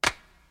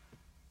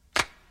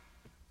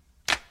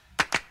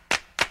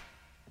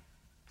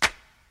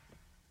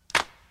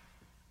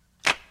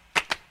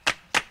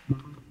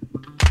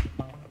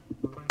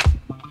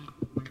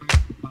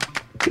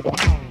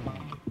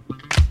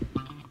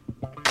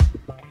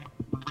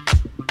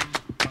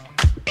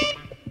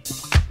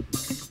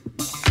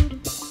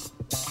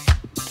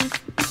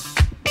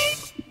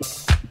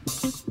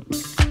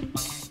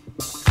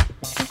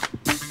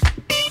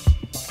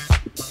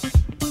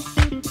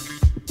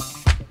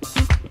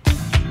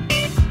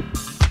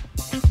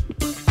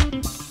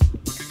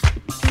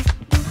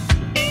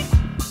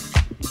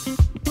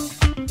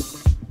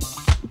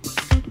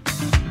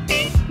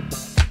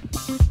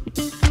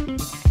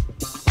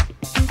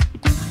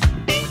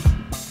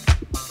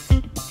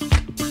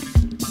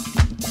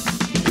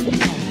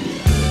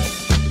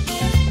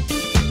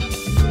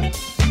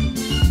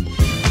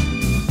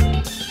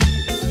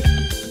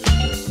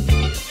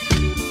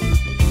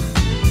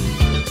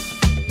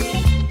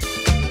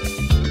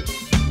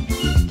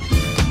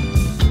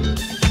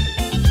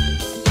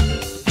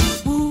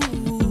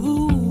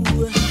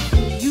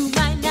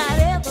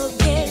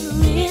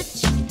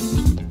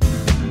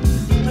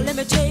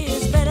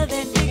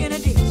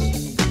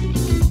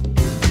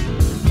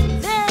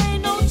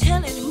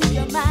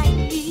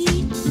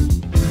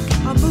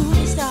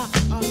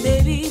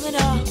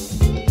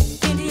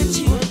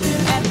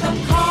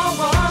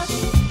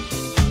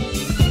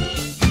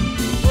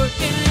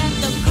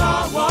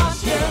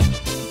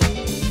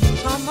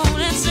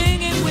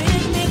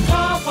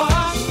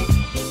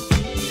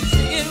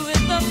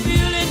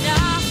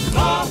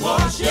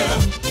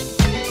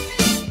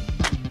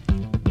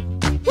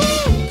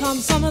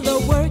 Some of the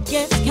work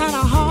gets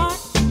kinda hard,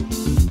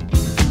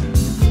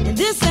 and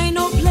this ain't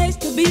no place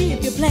to be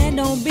if you plan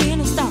on being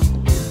a star.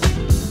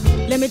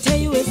 Let me tell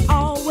you, it's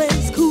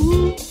always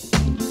cool,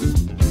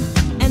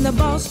 and the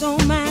boss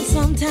don't mind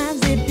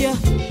sometimes if you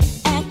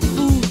act a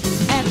fool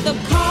at the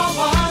car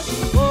wash.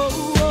 Whoa,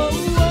 whoa,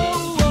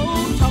 whoa,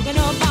 whoa, talking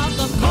about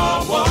the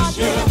car wash,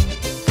 yeah.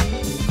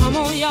 Come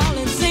on, y'all,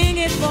 and sing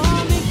it for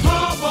me.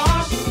 Car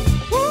wash.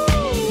 Woo,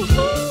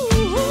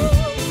 woo, woo.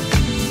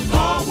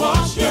 Car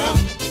wash, yeah.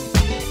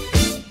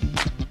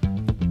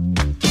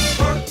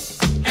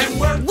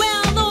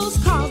 Well, those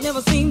cars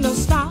never seem to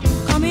stop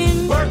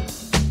coming. Work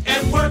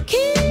and work.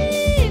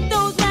 Keep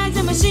those bags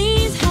and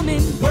machines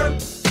humming.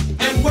 Work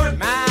and work.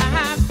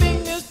 My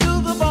fingers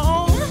to the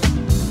bone.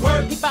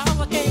 Work. If I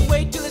can't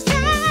wait till it's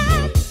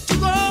time to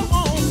go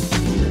home.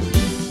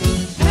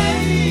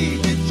 Hey,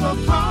 get your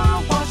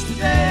car washed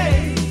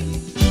today.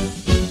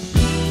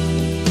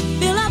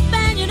 Fill up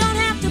and you don't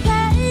have to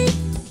pay.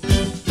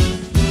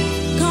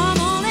 Come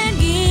on and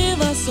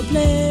give us a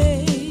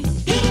play.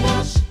 Get a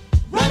wash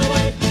right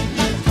away.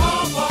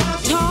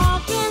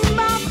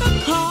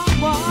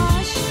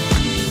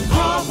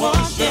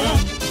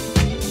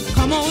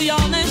 Come on,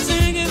 y'all, and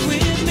sing it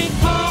with me.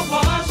 Car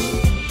wash.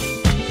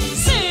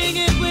 Sing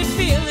it with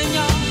feeling,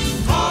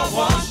 y'all. Car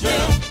wash,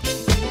 yeah.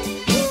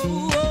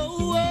 Ooh,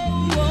 oh,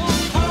 oh,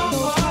 oh.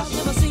 Those cars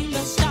never seem to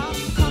stop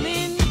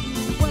coming.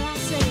 What I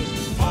say,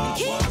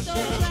 keep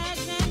those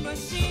bags and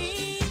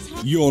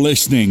machines. You're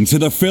listening to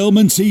the Film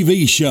and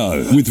TV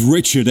Show with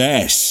Richard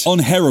S. on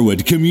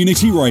Hereward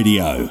Community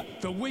Radio.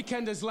 The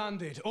weekend has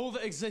landed. All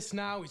that exists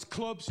now is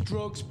clubs,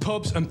 drugs,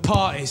 pubs and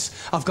parties.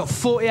 I've got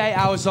 48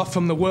 hours off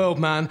from the world,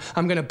 man.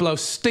 I'm going to blow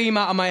steam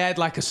out of my head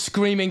like a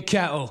screaming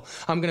kettle.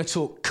 I'm going to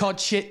talk cod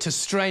shit to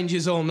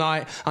strangers all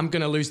night. I'm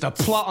going to lose the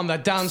plot on the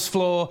dance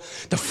floor.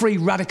 The free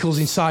radicals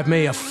inside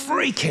me are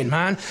freaking,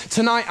 man.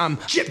 Tonight I'm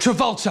Chip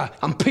Travolta.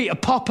 I'm Peter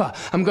Popper.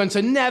 I'm going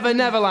to Never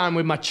Neverland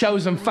with my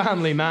chosen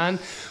family, man.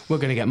 We're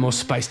going to get more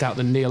spaced out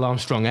than Neil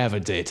Armstrong ever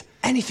did.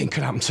 Anything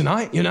could happen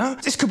tonight, you know?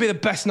 This could be the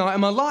best night of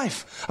my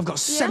life. I've got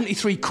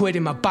 73 quid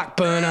in my back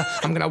burner.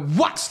 I'm gonna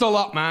wax the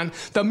lot, man.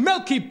 The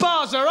Milky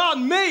Bars are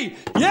on me!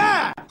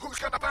 Yeah! Who's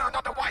gonna burn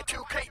on the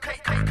Y2K?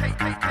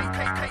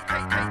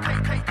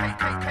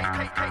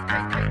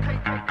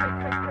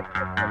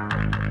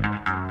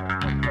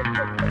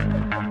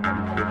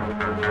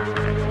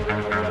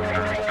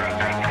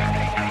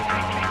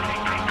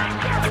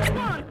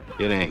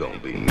 It ain't gonna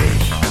be me.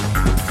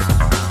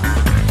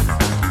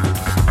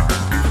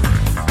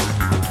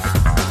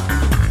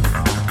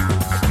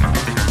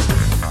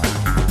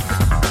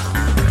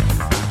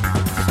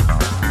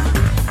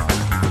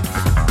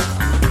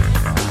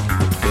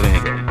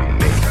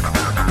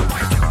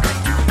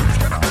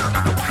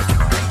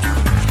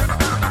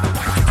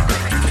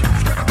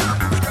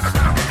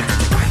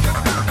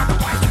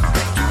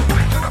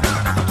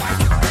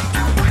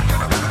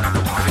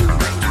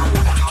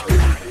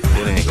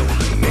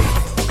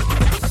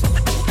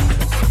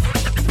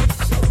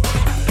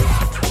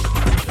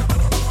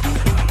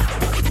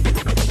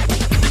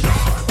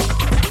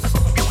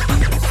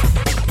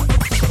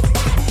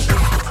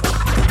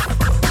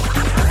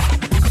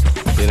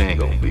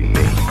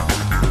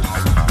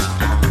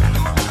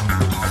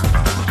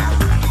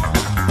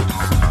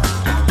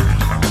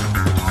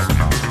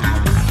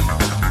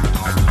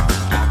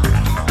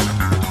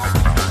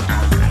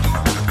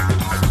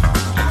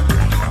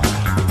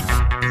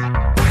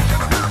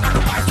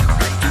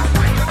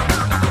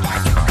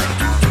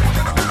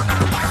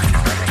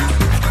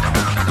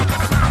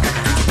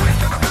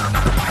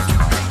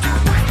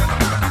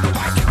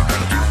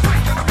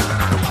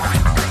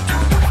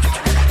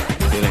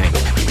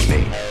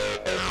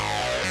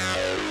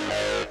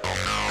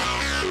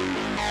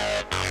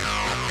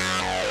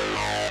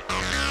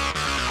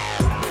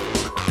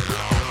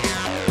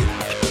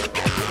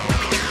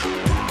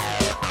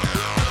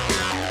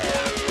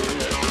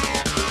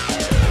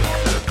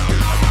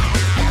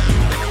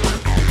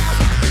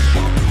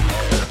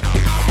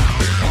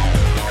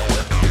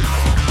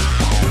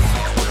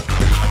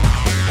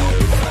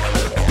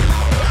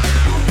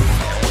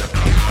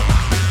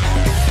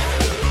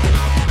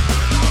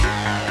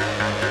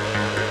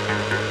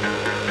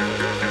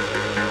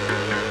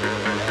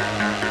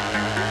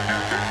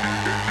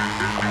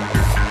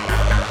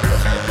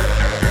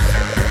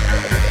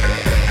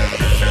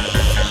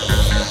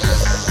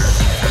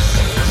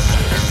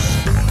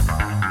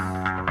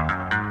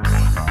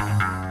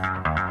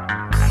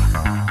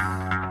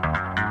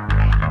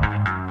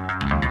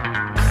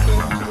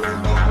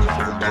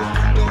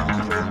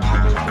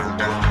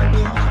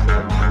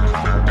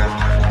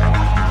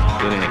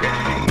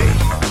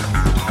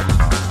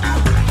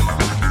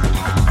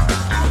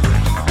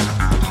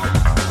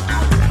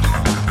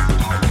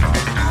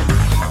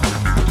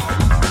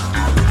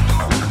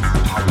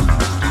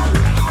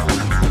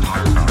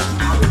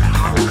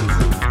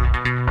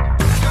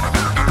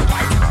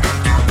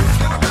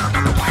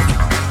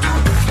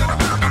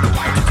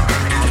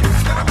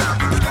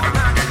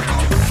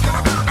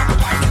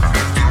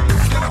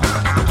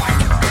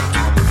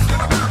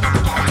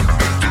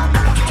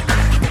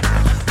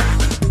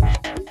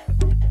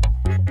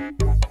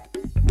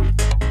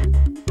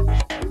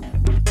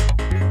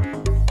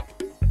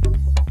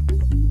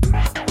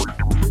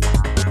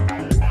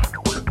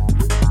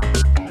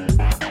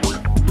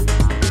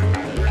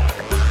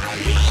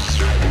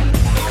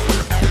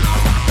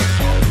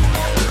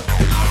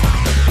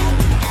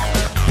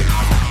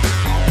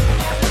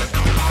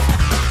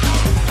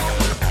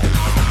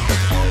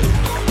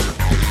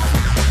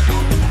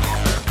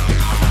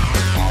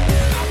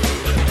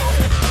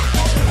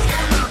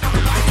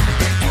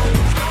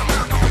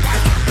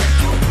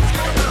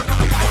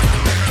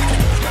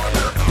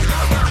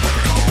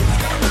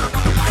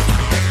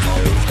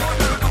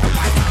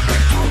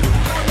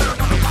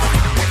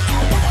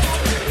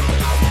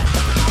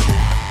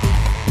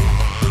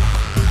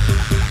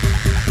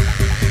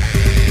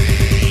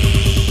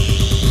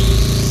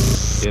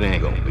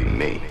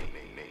 me.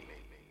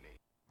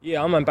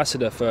 Yeah, I'm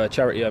ambassador for a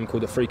charity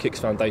called the Free Kicks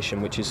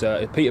Foundation, which is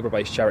a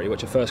Peterborough-based charity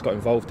which I first got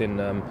involved in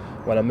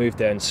when I moved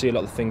there, and see a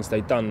lot of the things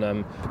they've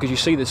done. Because you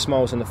see the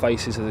smiles on the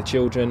faces of the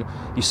children,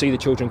 you see the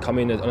children come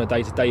in on a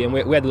day-to-day, and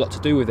we had a lot to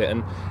do with it.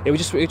 And it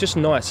was just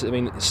nice. I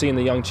mean, seeing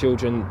the young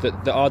children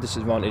that are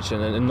disadvantaged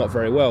and not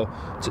very well,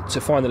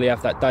 to finally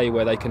have that day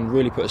where they can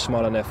really put a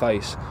smile on their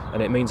face,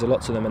 and it means a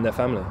lot to them and their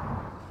family.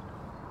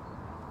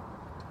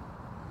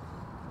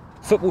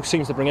 Football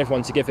seems to bring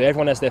everyone together.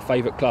 Everyone has their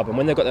favourite club, and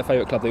when they've got their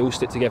favourite club, they all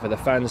stick together, the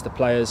fans, the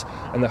players,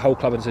 and the whole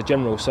club as a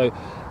general. So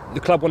the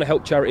club want to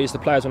help charities, the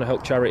players want to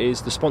help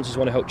charities, the sponsors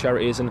want to help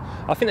charities, and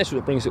I think that's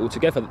what brings it all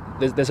together.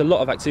 There's a lot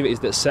of activities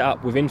that are set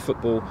up within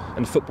football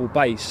and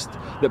football-based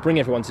that bring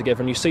everyone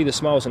together, and you see the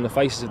smiles on the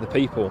faces of the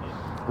people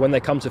when they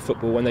come to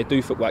football, when they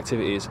do football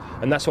activities,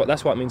 and that's why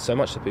it means so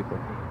much to people.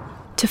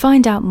 To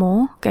find out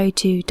more, go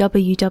to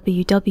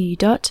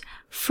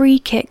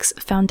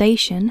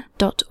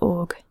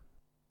www.freekicksfoundation.org.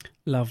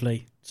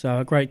 Lovely. So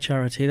a great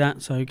charity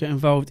that, so get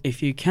involved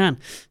if you can.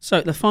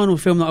 So the final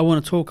film that I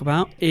want to talk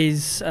about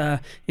is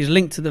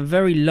linked to the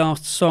very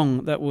last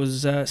song that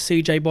was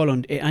CJ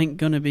Bolland, It Ain't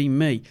Gonna Be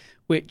Me,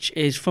 which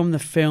is from the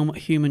film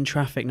Human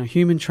Traffic. Now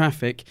Human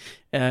Traffic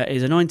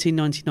is a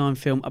 1999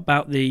 film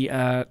about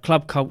the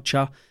club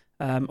culture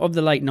of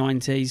the late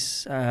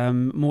 90s,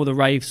 more the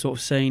rave sort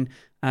of scene,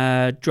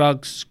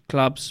 drugs,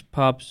 clubs,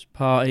 pubs,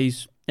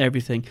 parties,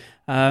 everything.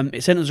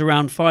 It centres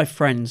around 5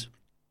 friends.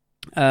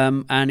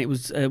 And it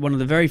was one of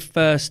the very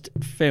first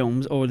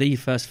films, or the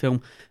first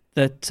film,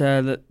 that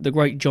the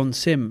great John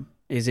Simm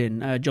is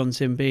in. John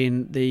Simm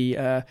being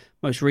the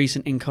most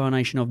recent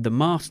incarnation of the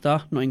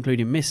Master, not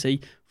including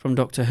Missy, from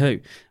Doctor Who.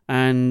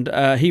 And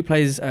he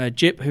plays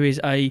Jip, who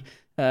is a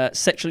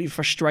sexually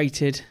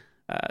frustrated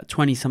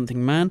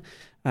 20-something man.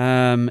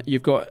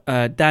 You've got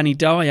Danny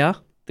Dyer.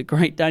 The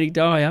great Danny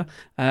Dyer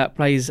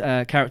plays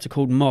a character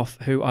called Moth,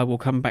 who I will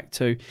come back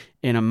to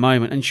in a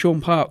moment. And Sean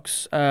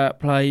Parks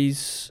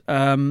plays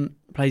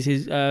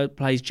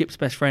Jip's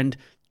best friend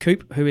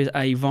Coop, who is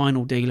a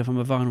vinyl dealer from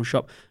a vinyl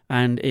shop,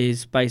 and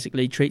is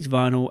basically treats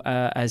vinyl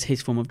as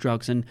his form of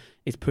drugs, and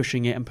is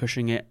pushing it.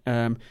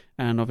 And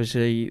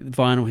obviously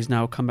vinyl has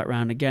now come back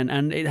round again.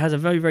 And it has a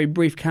very, very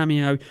brief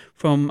cameo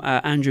from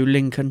Andrew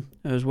Lincoln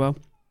as well.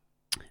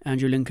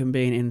 Andrew Lincoln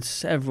being in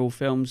several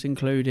films,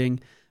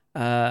 including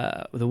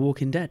The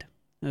Walking Dead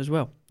as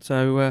well.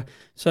 So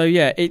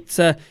yeah, it's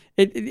a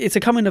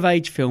coming of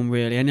age film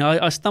really, and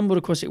I stumbled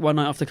across it one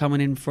night after coming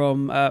in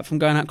from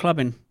going out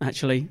clubbing,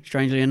 actually,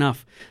 strangely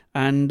enough,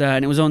 and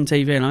it was on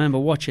TV, and I remember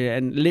watching it,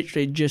 and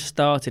literally it just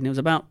started, and it was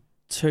about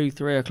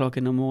 2-3 o'clock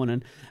in the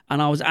morning,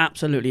 and I was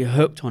absolutely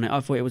hooked on it.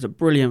 I thought it was a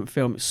brilliant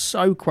film. It's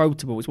so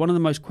quotable. It's one of the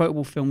most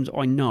quotable films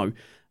I know,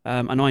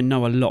 and I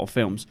know a lot of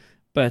films,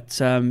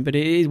 but it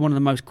is one of the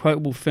most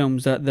quotable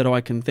films that I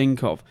can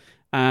think of.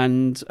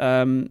 And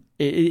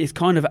it's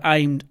kind of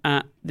aimed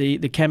at the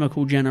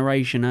chemical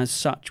generation as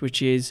such,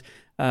 which is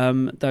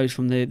those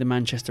from the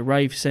Manchester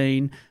rave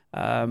scene,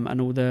 and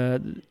all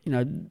the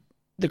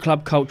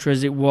club culture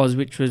as it was,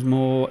 which was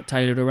more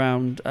tailored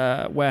around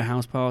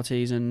warehouse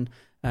parties and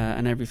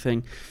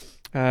everything.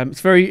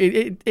 It's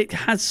very it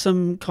has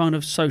some kind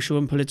of social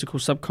and political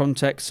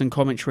subcontext and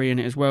commentary in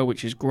it as well,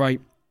 which is great.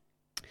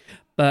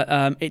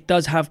 But it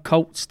does have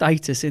cult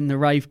status in the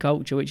rave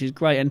culture, which is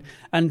great.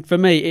 And for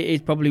me, it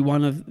is probably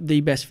one of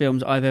the best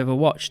films I've ever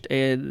watched,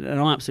 and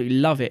I absolutely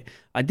love it.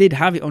 I did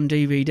have it on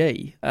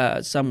DVD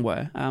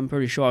somewhere. I'm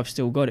pretty sure I've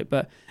still got it,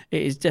 but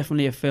it is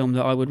definitely a film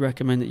that I would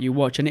recommend that you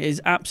watch, and it is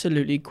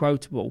absolutely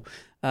quotable.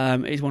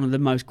 It's one of the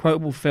most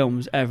quotable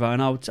films ever,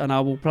 and I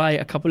will play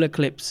a couple of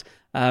clips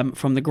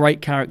from the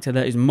great character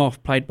that is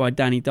Moth, played by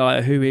Danny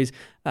Dyer, who is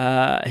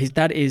his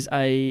dad is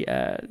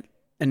an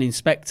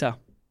inspector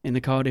in the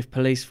Cardiff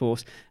police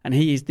force, and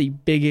he is the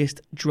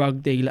biggest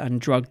drug dealer and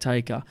drug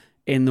taker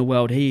in the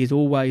world. He is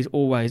always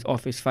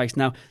off his face.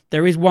 Now,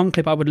 there is one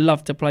clip I would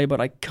love to play,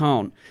 but I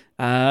can't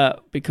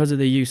because of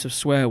the use of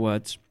swear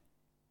words,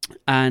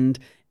 and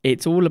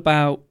it's all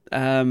about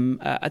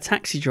a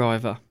taxi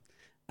driver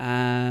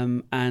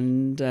and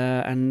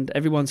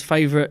everyone's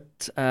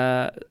favourite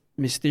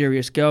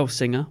mysterious girl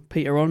singer,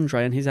 Peter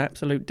Andre, and his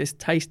absolute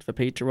distaste for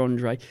Peter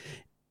Andre.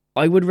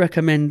 I would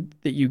recommend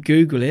that you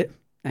Google it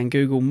and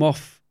Google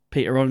Moth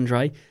Peter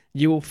Andre.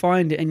 You will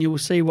find it and you will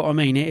see what I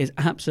mean. It is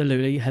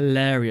absolutely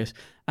hilarious,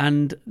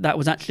 and that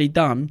was actually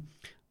done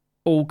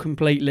all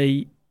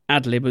completely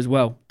ad-lib as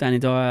well. Danny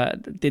Dyer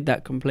did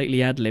that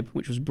completely ad-lib,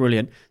 which was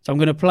brilliant. So I'm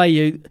going to play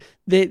you.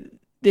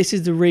 This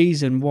is the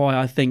reason why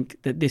I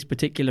think that this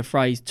particular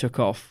phrase took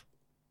off.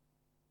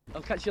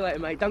 I'll catch you later,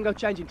 mate. Don't go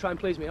changing, try and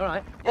please me, all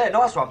right? Yeah,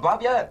 nice one,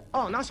 bruv, yeah.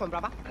 Oh, nice one,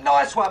 brother.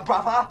 Nice one,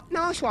 brother.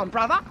 Nice one,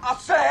 brother. I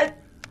said,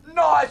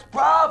 nice,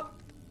 bruv.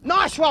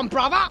 Nice one,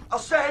 brother. I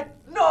said,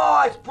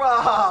 nice,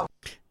 bruv.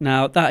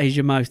 Now, that is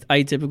your most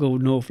atypical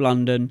North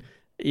London,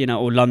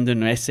 or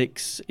London,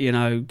 Essex,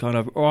 kind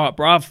of, all right,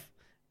 bruv.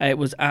 It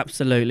was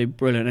absolutely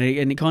brilliant,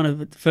 and it kind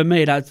of, for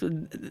me,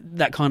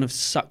 that kind of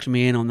sucked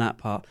me in on that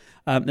part.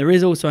 There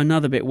is also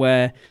another bit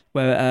where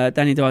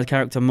Danny Dyer's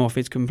character Moff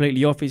is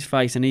completely off his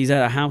face, and he's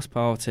at a house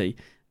party,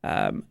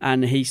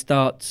 and he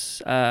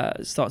starts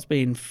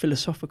being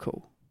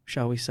philosophical,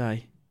 shall we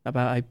say,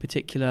 about a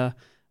particular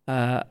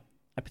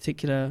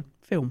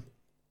film.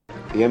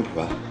 The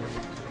Emperor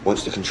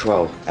wants to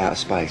control outer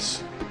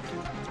space.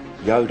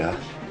 Yoda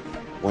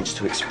wants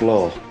to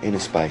explore inner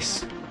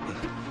space.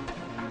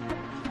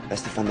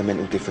 That's the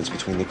fundamental difference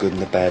between the good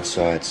and the bad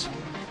sides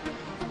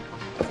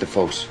of the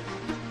Force.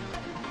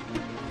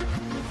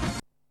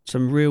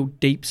 Some real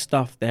deep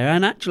stuff there,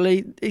 and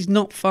actually he's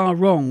not far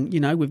wrong,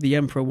 with the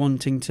Emperor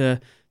wanting to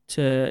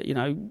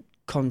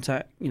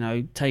contact,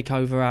 take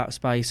over outer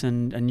space,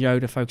 and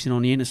Yoda focusing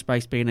on the inner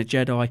space, being a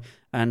Jedi,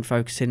 and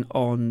focusing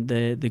on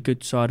the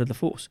good side of the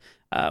Force,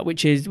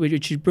 which is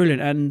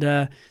brilliant.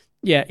 And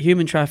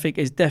Human Traffic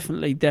is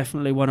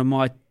definitely one of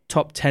my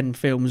top 10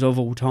 films of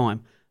all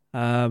time,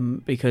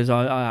 because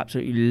I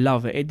absolutely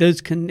love it.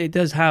 It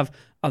does have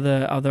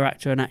other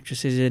actor and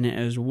actresses in it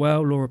as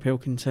well. Laura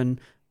Pilkington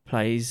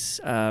plays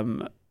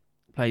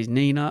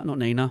Nina, not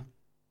Nina.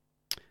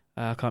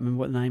 I can't remember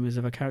what the name is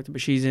of her character,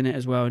 but she's in it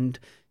as well, and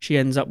she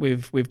ends up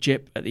with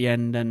Jip at the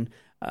end. And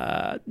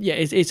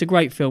it's a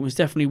great film. It's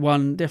definitely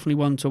one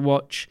to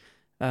watch.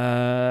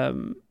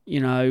 To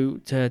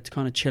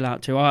kind of chill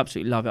out to. I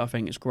absolutely love it. I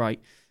think it's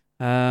great.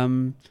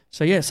 So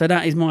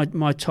that is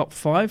my top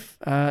 5.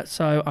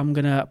 So I'm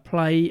gonna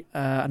play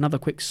another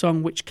quick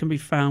song, which can be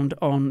found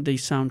on the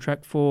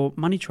soundtrack for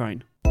Money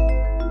Train.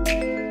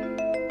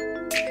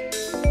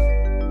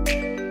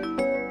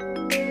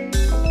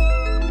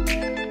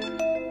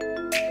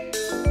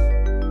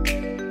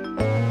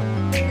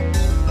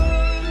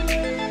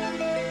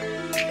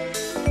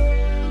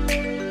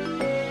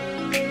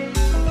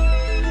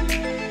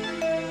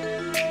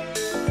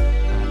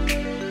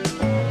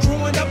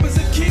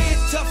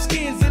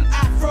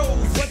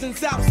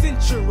 South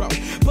Central,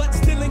 but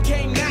still it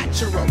came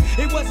natural.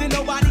 It wasn't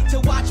nobody to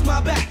watch my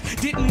back.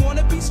 Didn't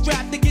wanna be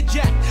strapped to get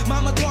jacked.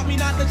 Mama taught me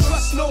not to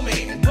trust no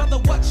man. Brother,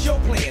 what's your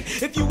plan?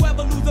 If you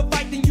ever lose a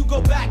fight, then you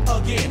go back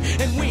again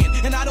and win.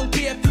 And I don't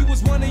care if he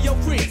was one of your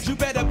friends. You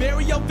better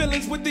bury your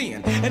feelings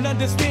within and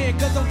understand.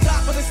 Cause on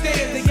top of the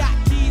stairs, they got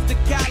keys to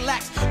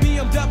Cadillacs,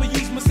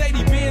 BMWs,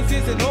 Mercedes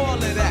Benzes, and all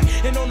of that.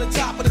 And on the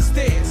top of the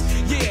stairs,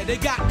 yeah, they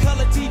got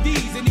color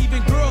TVs and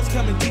even girls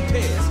coming through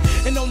pairs.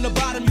 And on the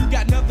bottom, you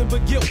got nothing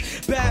but guilt.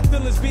 Bad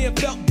feelings being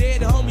felt,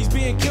 dead homies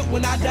being killed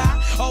when I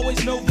die.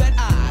 Always know that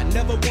I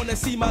never wanna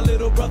see my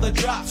little brother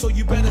drop. So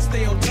you better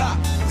stay on top.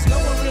 Cause no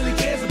one really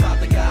cares about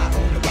the guy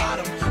on the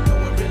bottom. No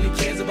one really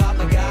cares about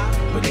the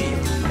guy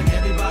beneath. And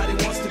everybody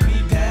wants to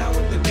be down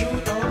with the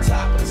dude on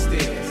top of the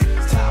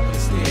stairs. Top of the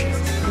stairs.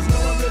 Cause no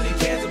one really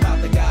cares about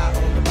the guy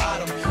on the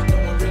bottom. No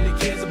one really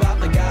cares about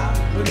the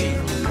guy beneath.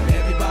 And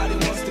everybody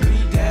wants to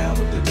be down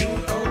with the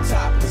dude on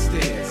top of the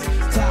stairs.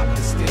 Top of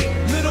the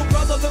stairs. Little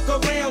brother, look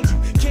around you.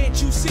 Can't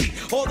you see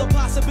all the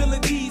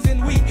possibilities?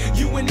 And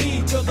you and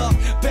me to the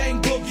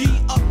bang boogie.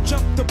 Up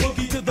jump the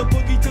boogie to the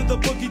boogie to the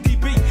boogie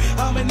DB.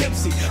 I'm an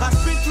MC. I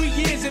spent 3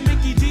 years in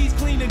Mickey D's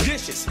cleaning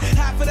dishes.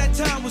 Half of that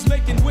time was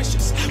making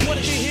wishes.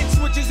 Wanted to hit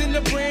switches in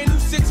the brand new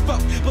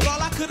 6-4. But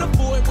all I could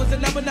afford was a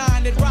number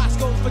 9 at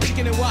Roscoe's for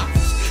chicken and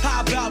waffles.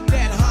 How about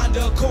that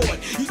Honda Accord?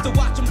 Used to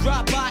watch them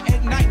drive by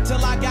at night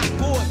till I got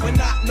bored. But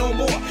not no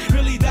more.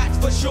 Really, that's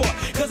for sure.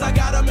 Cause I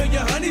got a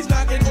million honeys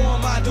knocking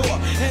on my door.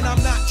 And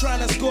I'm not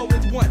trying to score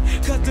with one.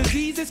 Cause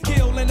disease is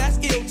kill and that's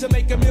ill to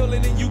make a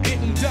million and you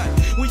getting done.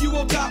 When you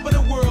on top of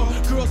the world,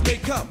 girls may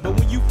come. But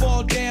when you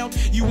fall down,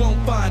 you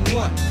won't find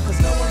one. Cause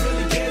no one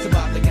really cares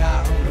about the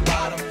guy on the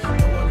bottom.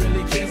 No one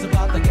really cares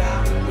about the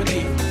guy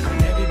beneath.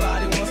 And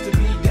everybody wants to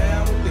be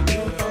down with the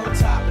dude on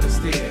top of the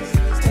stairs.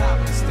 Top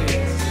of the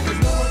stairs. Cause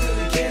no one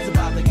really cares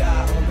about the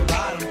guy on the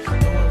bottom.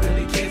 No one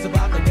really cares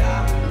about the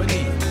guy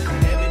beneath.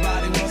 And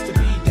everybody wants to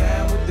be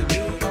down with the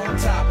dude on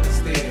top of the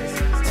stairs.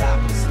 Top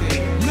of the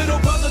stairs. Little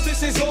brother,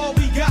 this is all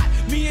we got.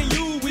 Me and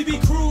you, we be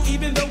crew,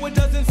 even though it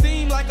doesn't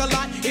seem like a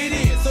lot. It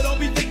is, so don't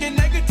be thinking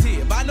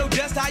negative. I know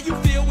just how you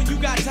feel when you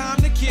got time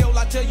to kill.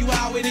 I'll tell you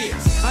how it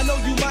is. I know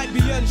you might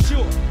be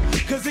unsure,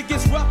 cause it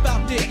gets rough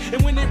out there.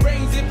 And when it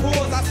rains, it pours.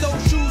 I stole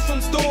shoes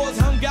from stores,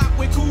 hung out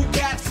with cool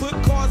cats, put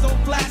cars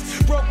on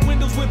flats, broke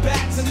windows with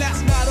bats, and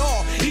that's not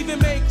all. Even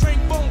made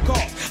crank phone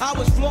calls. I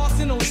was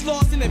flossing on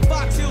Slauson and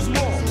Fox Hills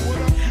Mall.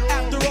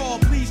 After all,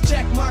 please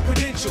check my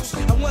credentials.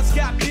 I once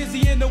got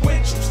busy in the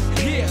winters.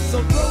 Yeah,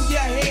 so throw your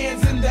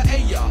hands in the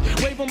air.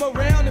 Wave them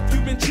around if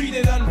you've been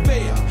treated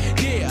unfair.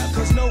 Yeah,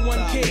 cause no one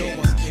cares.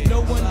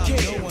 No one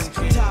cares.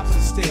 Top of the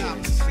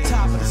stairs.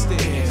 Top of the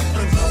stairs.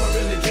 Cause no one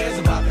really cares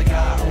about the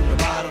guy on the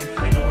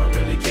bottom. No one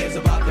really cares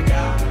about the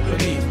guy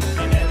beneath.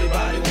 And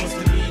everybody wants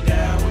to be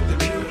down with the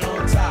dude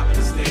on top of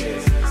the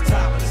stairs.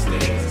 Top of the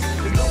stairs.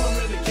 Cause no one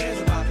really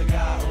cares about the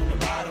guy on the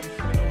bottom.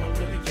 No one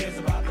really cares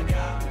about the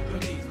guy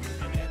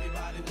beneath. And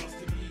everybody wants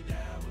to be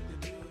down with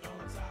the dude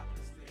on top of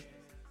the stairs.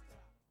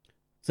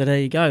 So there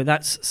you go.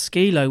 That's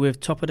Skee-Lo with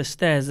Top of the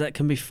Stairs. That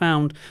can be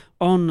found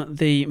on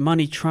the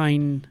Money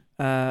Train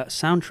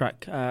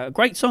soundtrack.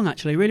 Great song,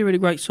 actually, really, really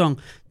great song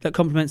that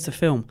complements the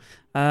film,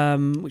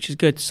 which is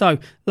good. So,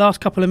 last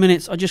couple of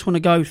minutes, I just want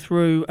to go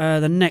through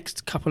the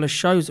next couple of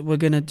shows that we're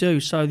going to do.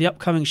 So, the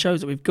upcoming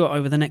shows that we've got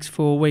over the next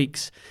 4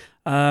 weeks.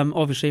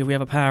 Obviously, if we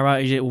have a power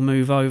outage, it will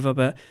move over,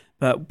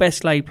 but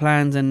best laid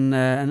plans and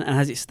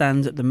as it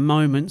stands at the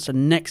moment. So,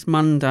 next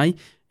Monday,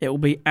 it will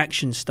be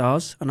Action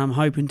Stars, and I'm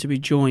hoping to be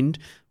joined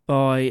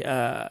by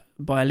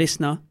a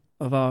listener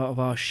of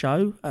our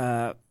show,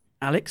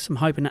 Alex. I'm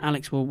hoping that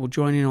Alex will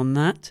join in on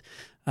that.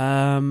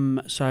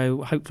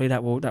 So hopefully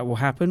that will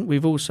happen.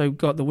 We've also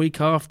got the week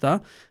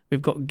after,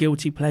 we've got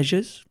Guilty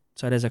Pleasures.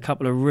 So there's a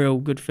couple of real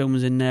good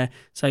films in there.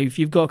 So if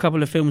you've got a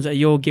couple of films that are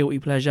your guilty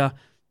pleasure,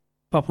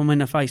 pop them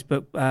in a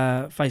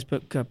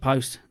Facebook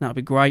post. That would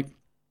be great.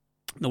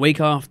 The week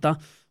after,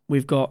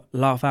 we've got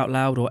Laugh Out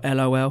Loud or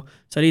LOL.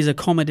 So these are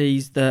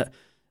comedies that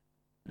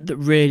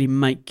really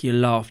make you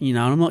laugh, and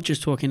I'm not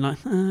just talking like,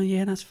 oh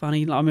yeah, that's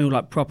funny. I mean,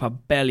 like proper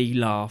belly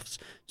laughs.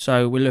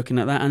 So we're looking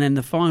at that, and then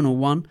the final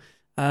one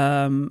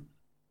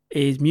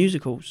is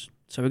musicals.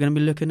 So we're going to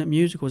be looking at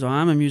musicals.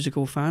 I am a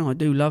musical fan. I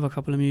do love a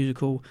couple of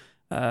musical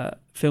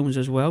films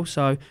as well.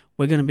 So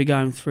we're going to be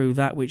going through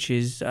that, which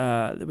is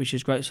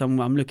great. So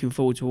I'm looking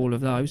forward to all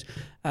of those,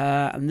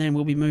 and then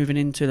we'll be moving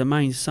into the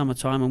main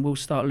summertime, and we'll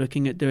start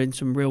looking at doing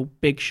some real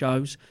big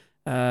shows,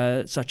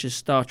 such as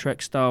Star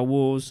Trek, Star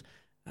Wars.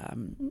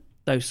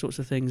 Those sorts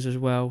of things as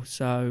well.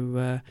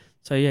 So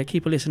yeah,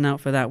 keep a listen out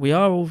for that. We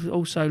are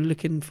also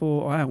looking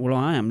for. I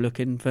am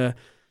looking for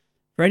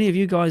any of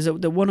you guys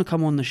that want to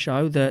come on the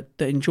show that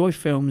enjoy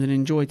films and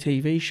enjoy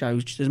TV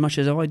shows just as much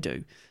as I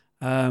do.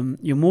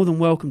 You're more than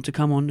welcome to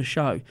come on the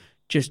show.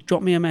 Just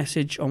drop me a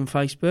message on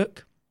Facebook.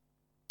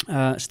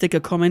 Stick a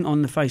comment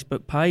on the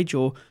Facebook page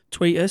or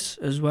tweet us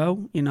as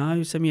well.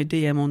 Send me a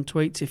DM on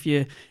tweets if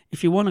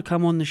you want to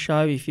come on the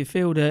show. If you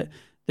feel that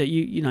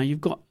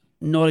you've got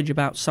knowledge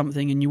about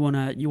something and you want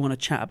to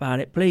chat about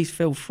it, please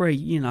feel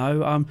free.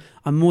 I'm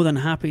more than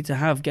happy to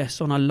have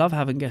guests on. I love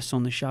having guests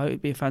on the show.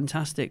 It'd be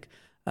fantastic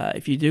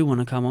if you do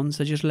want to come on.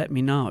 So just let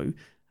me know,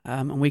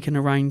 and we can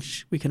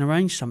arrange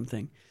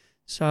something.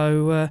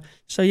 So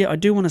yeah, I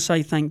do want to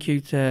say thank you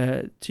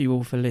to you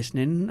all for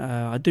listening.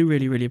 I do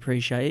really, really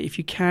appreciate it. If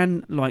you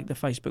can like the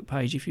Facebook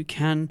page, if you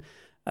can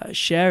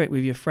share it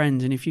with your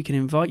friends, and if you can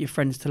invite your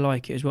friends to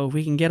like it as well. If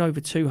we can get over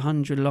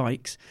 200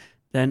 likes,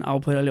 then I'll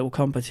put a little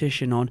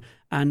competition on.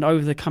 And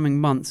over the coming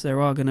months, there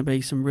are going to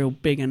be some real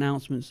big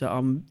announcements that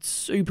I'm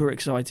super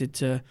excited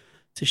to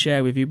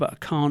share with you, but I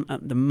can't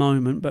at the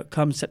moment. But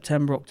come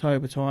September,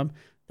 October time,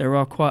 there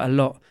are quite a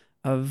lot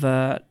of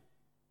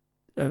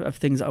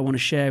things that I want to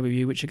share with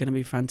you, which are going to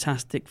be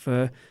fantastic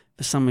for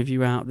some of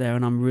you out there,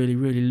 and I'm really,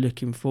 really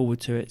looking forward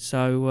to it.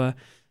 So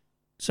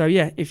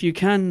yeah, if you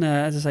can,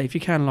 as I say, if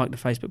you can like the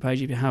Facebook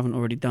page, if you haven't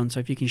already done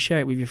so, if you can share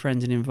it with your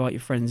friends and invite your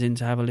friends in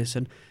to have a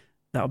listen,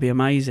 that'll be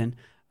amazing.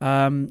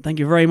 Thank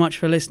you very much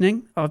for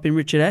listening. I've been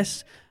Richard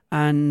S,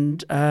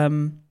 and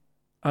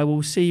I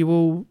will see you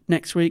all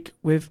next week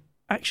with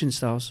Action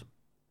Stars.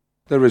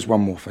 There is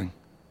one more thing.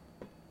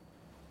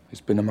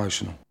 It's been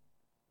emotional.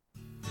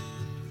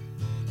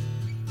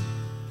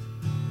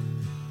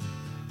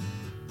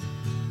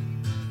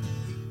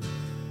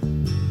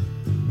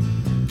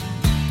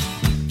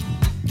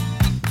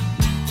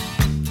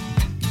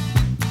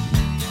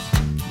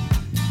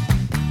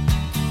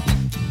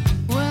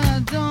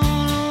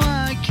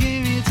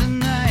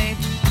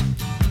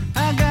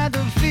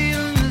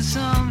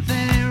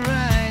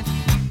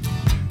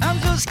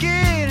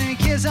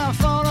 I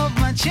fall off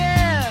my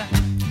chair,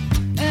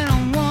 and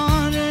I'm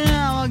wondering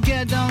how I'll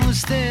get down the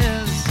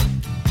stairs.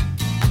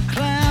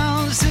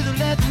 Clowns to the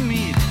left of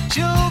me,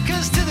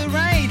 jokers to the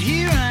right.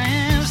 Here I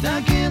am,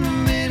 stuck in the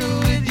middle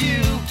with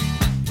you.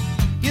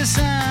 Yes,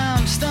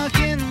 I'm stuck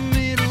in the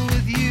middle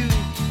with you,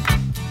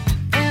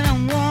 and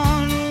I'm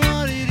wondering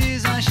what it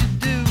is I should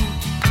do.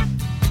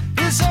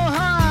 It's so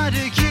hard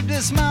to keep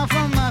the smile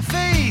from my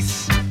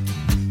face.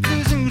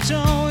 Losing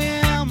control,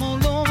 yeah, I'm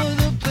all over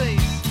the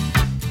place.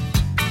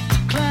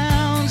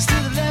 Clowns to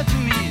the left of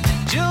me,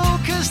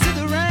 jokers to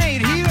the right.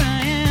 Here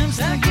I am,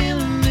 stuck in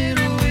the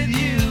middle with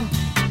you.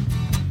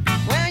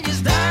 When you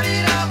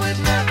started out with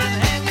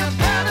nothing and you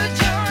found that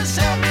you're a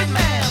self-made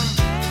man,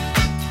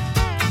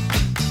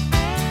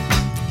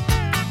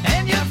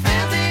 and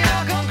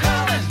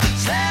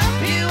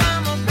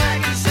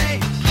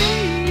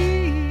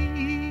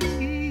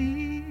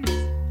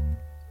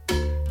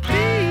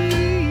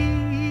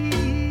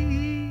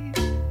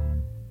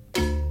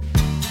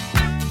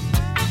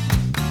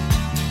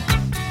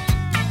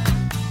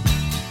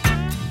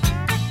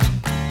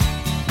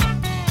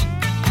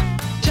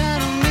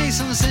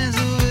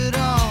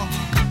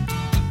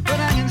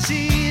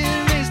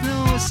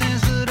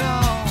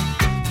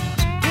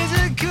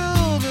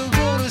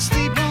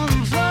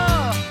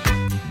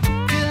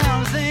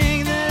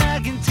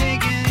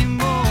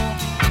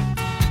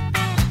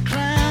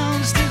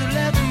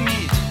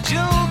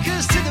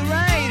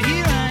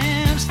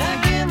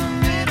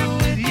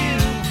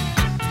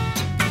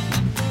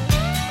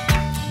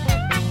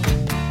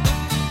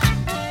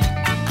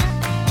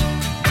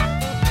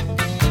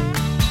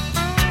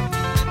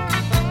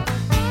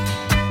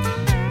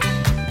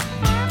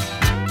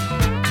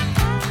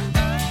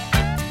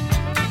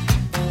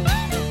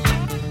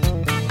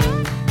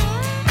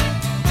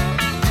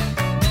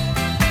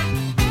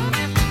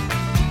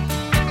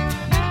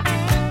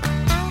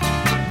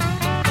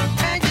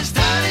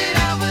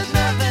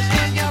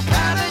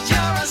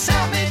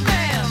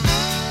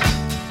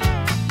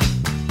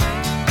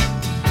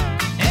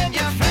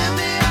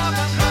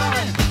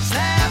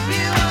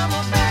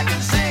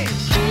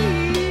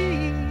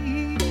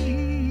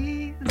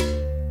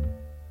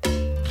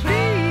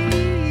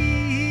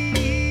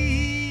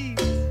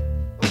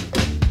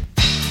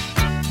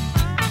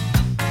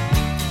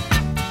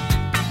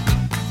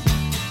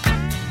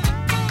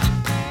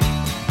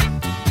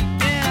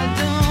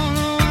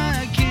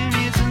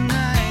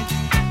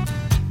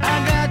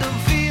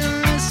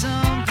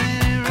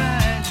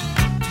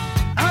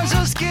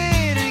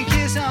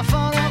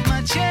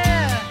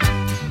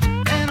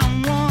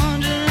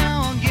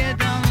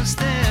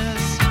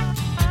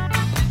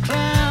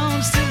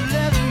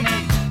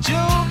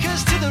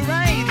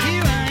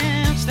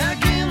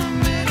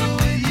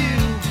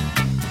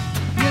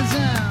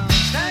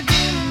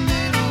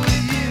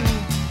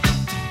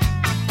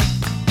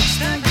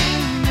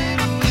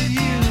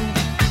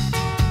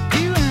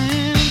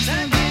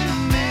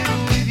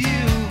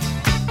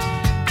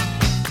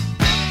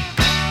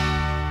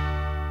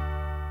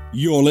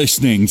You're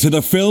listening to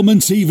the Film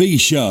and TV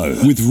Show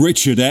with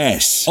Richard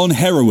S. on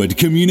Hereward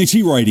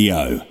Community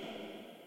Radio.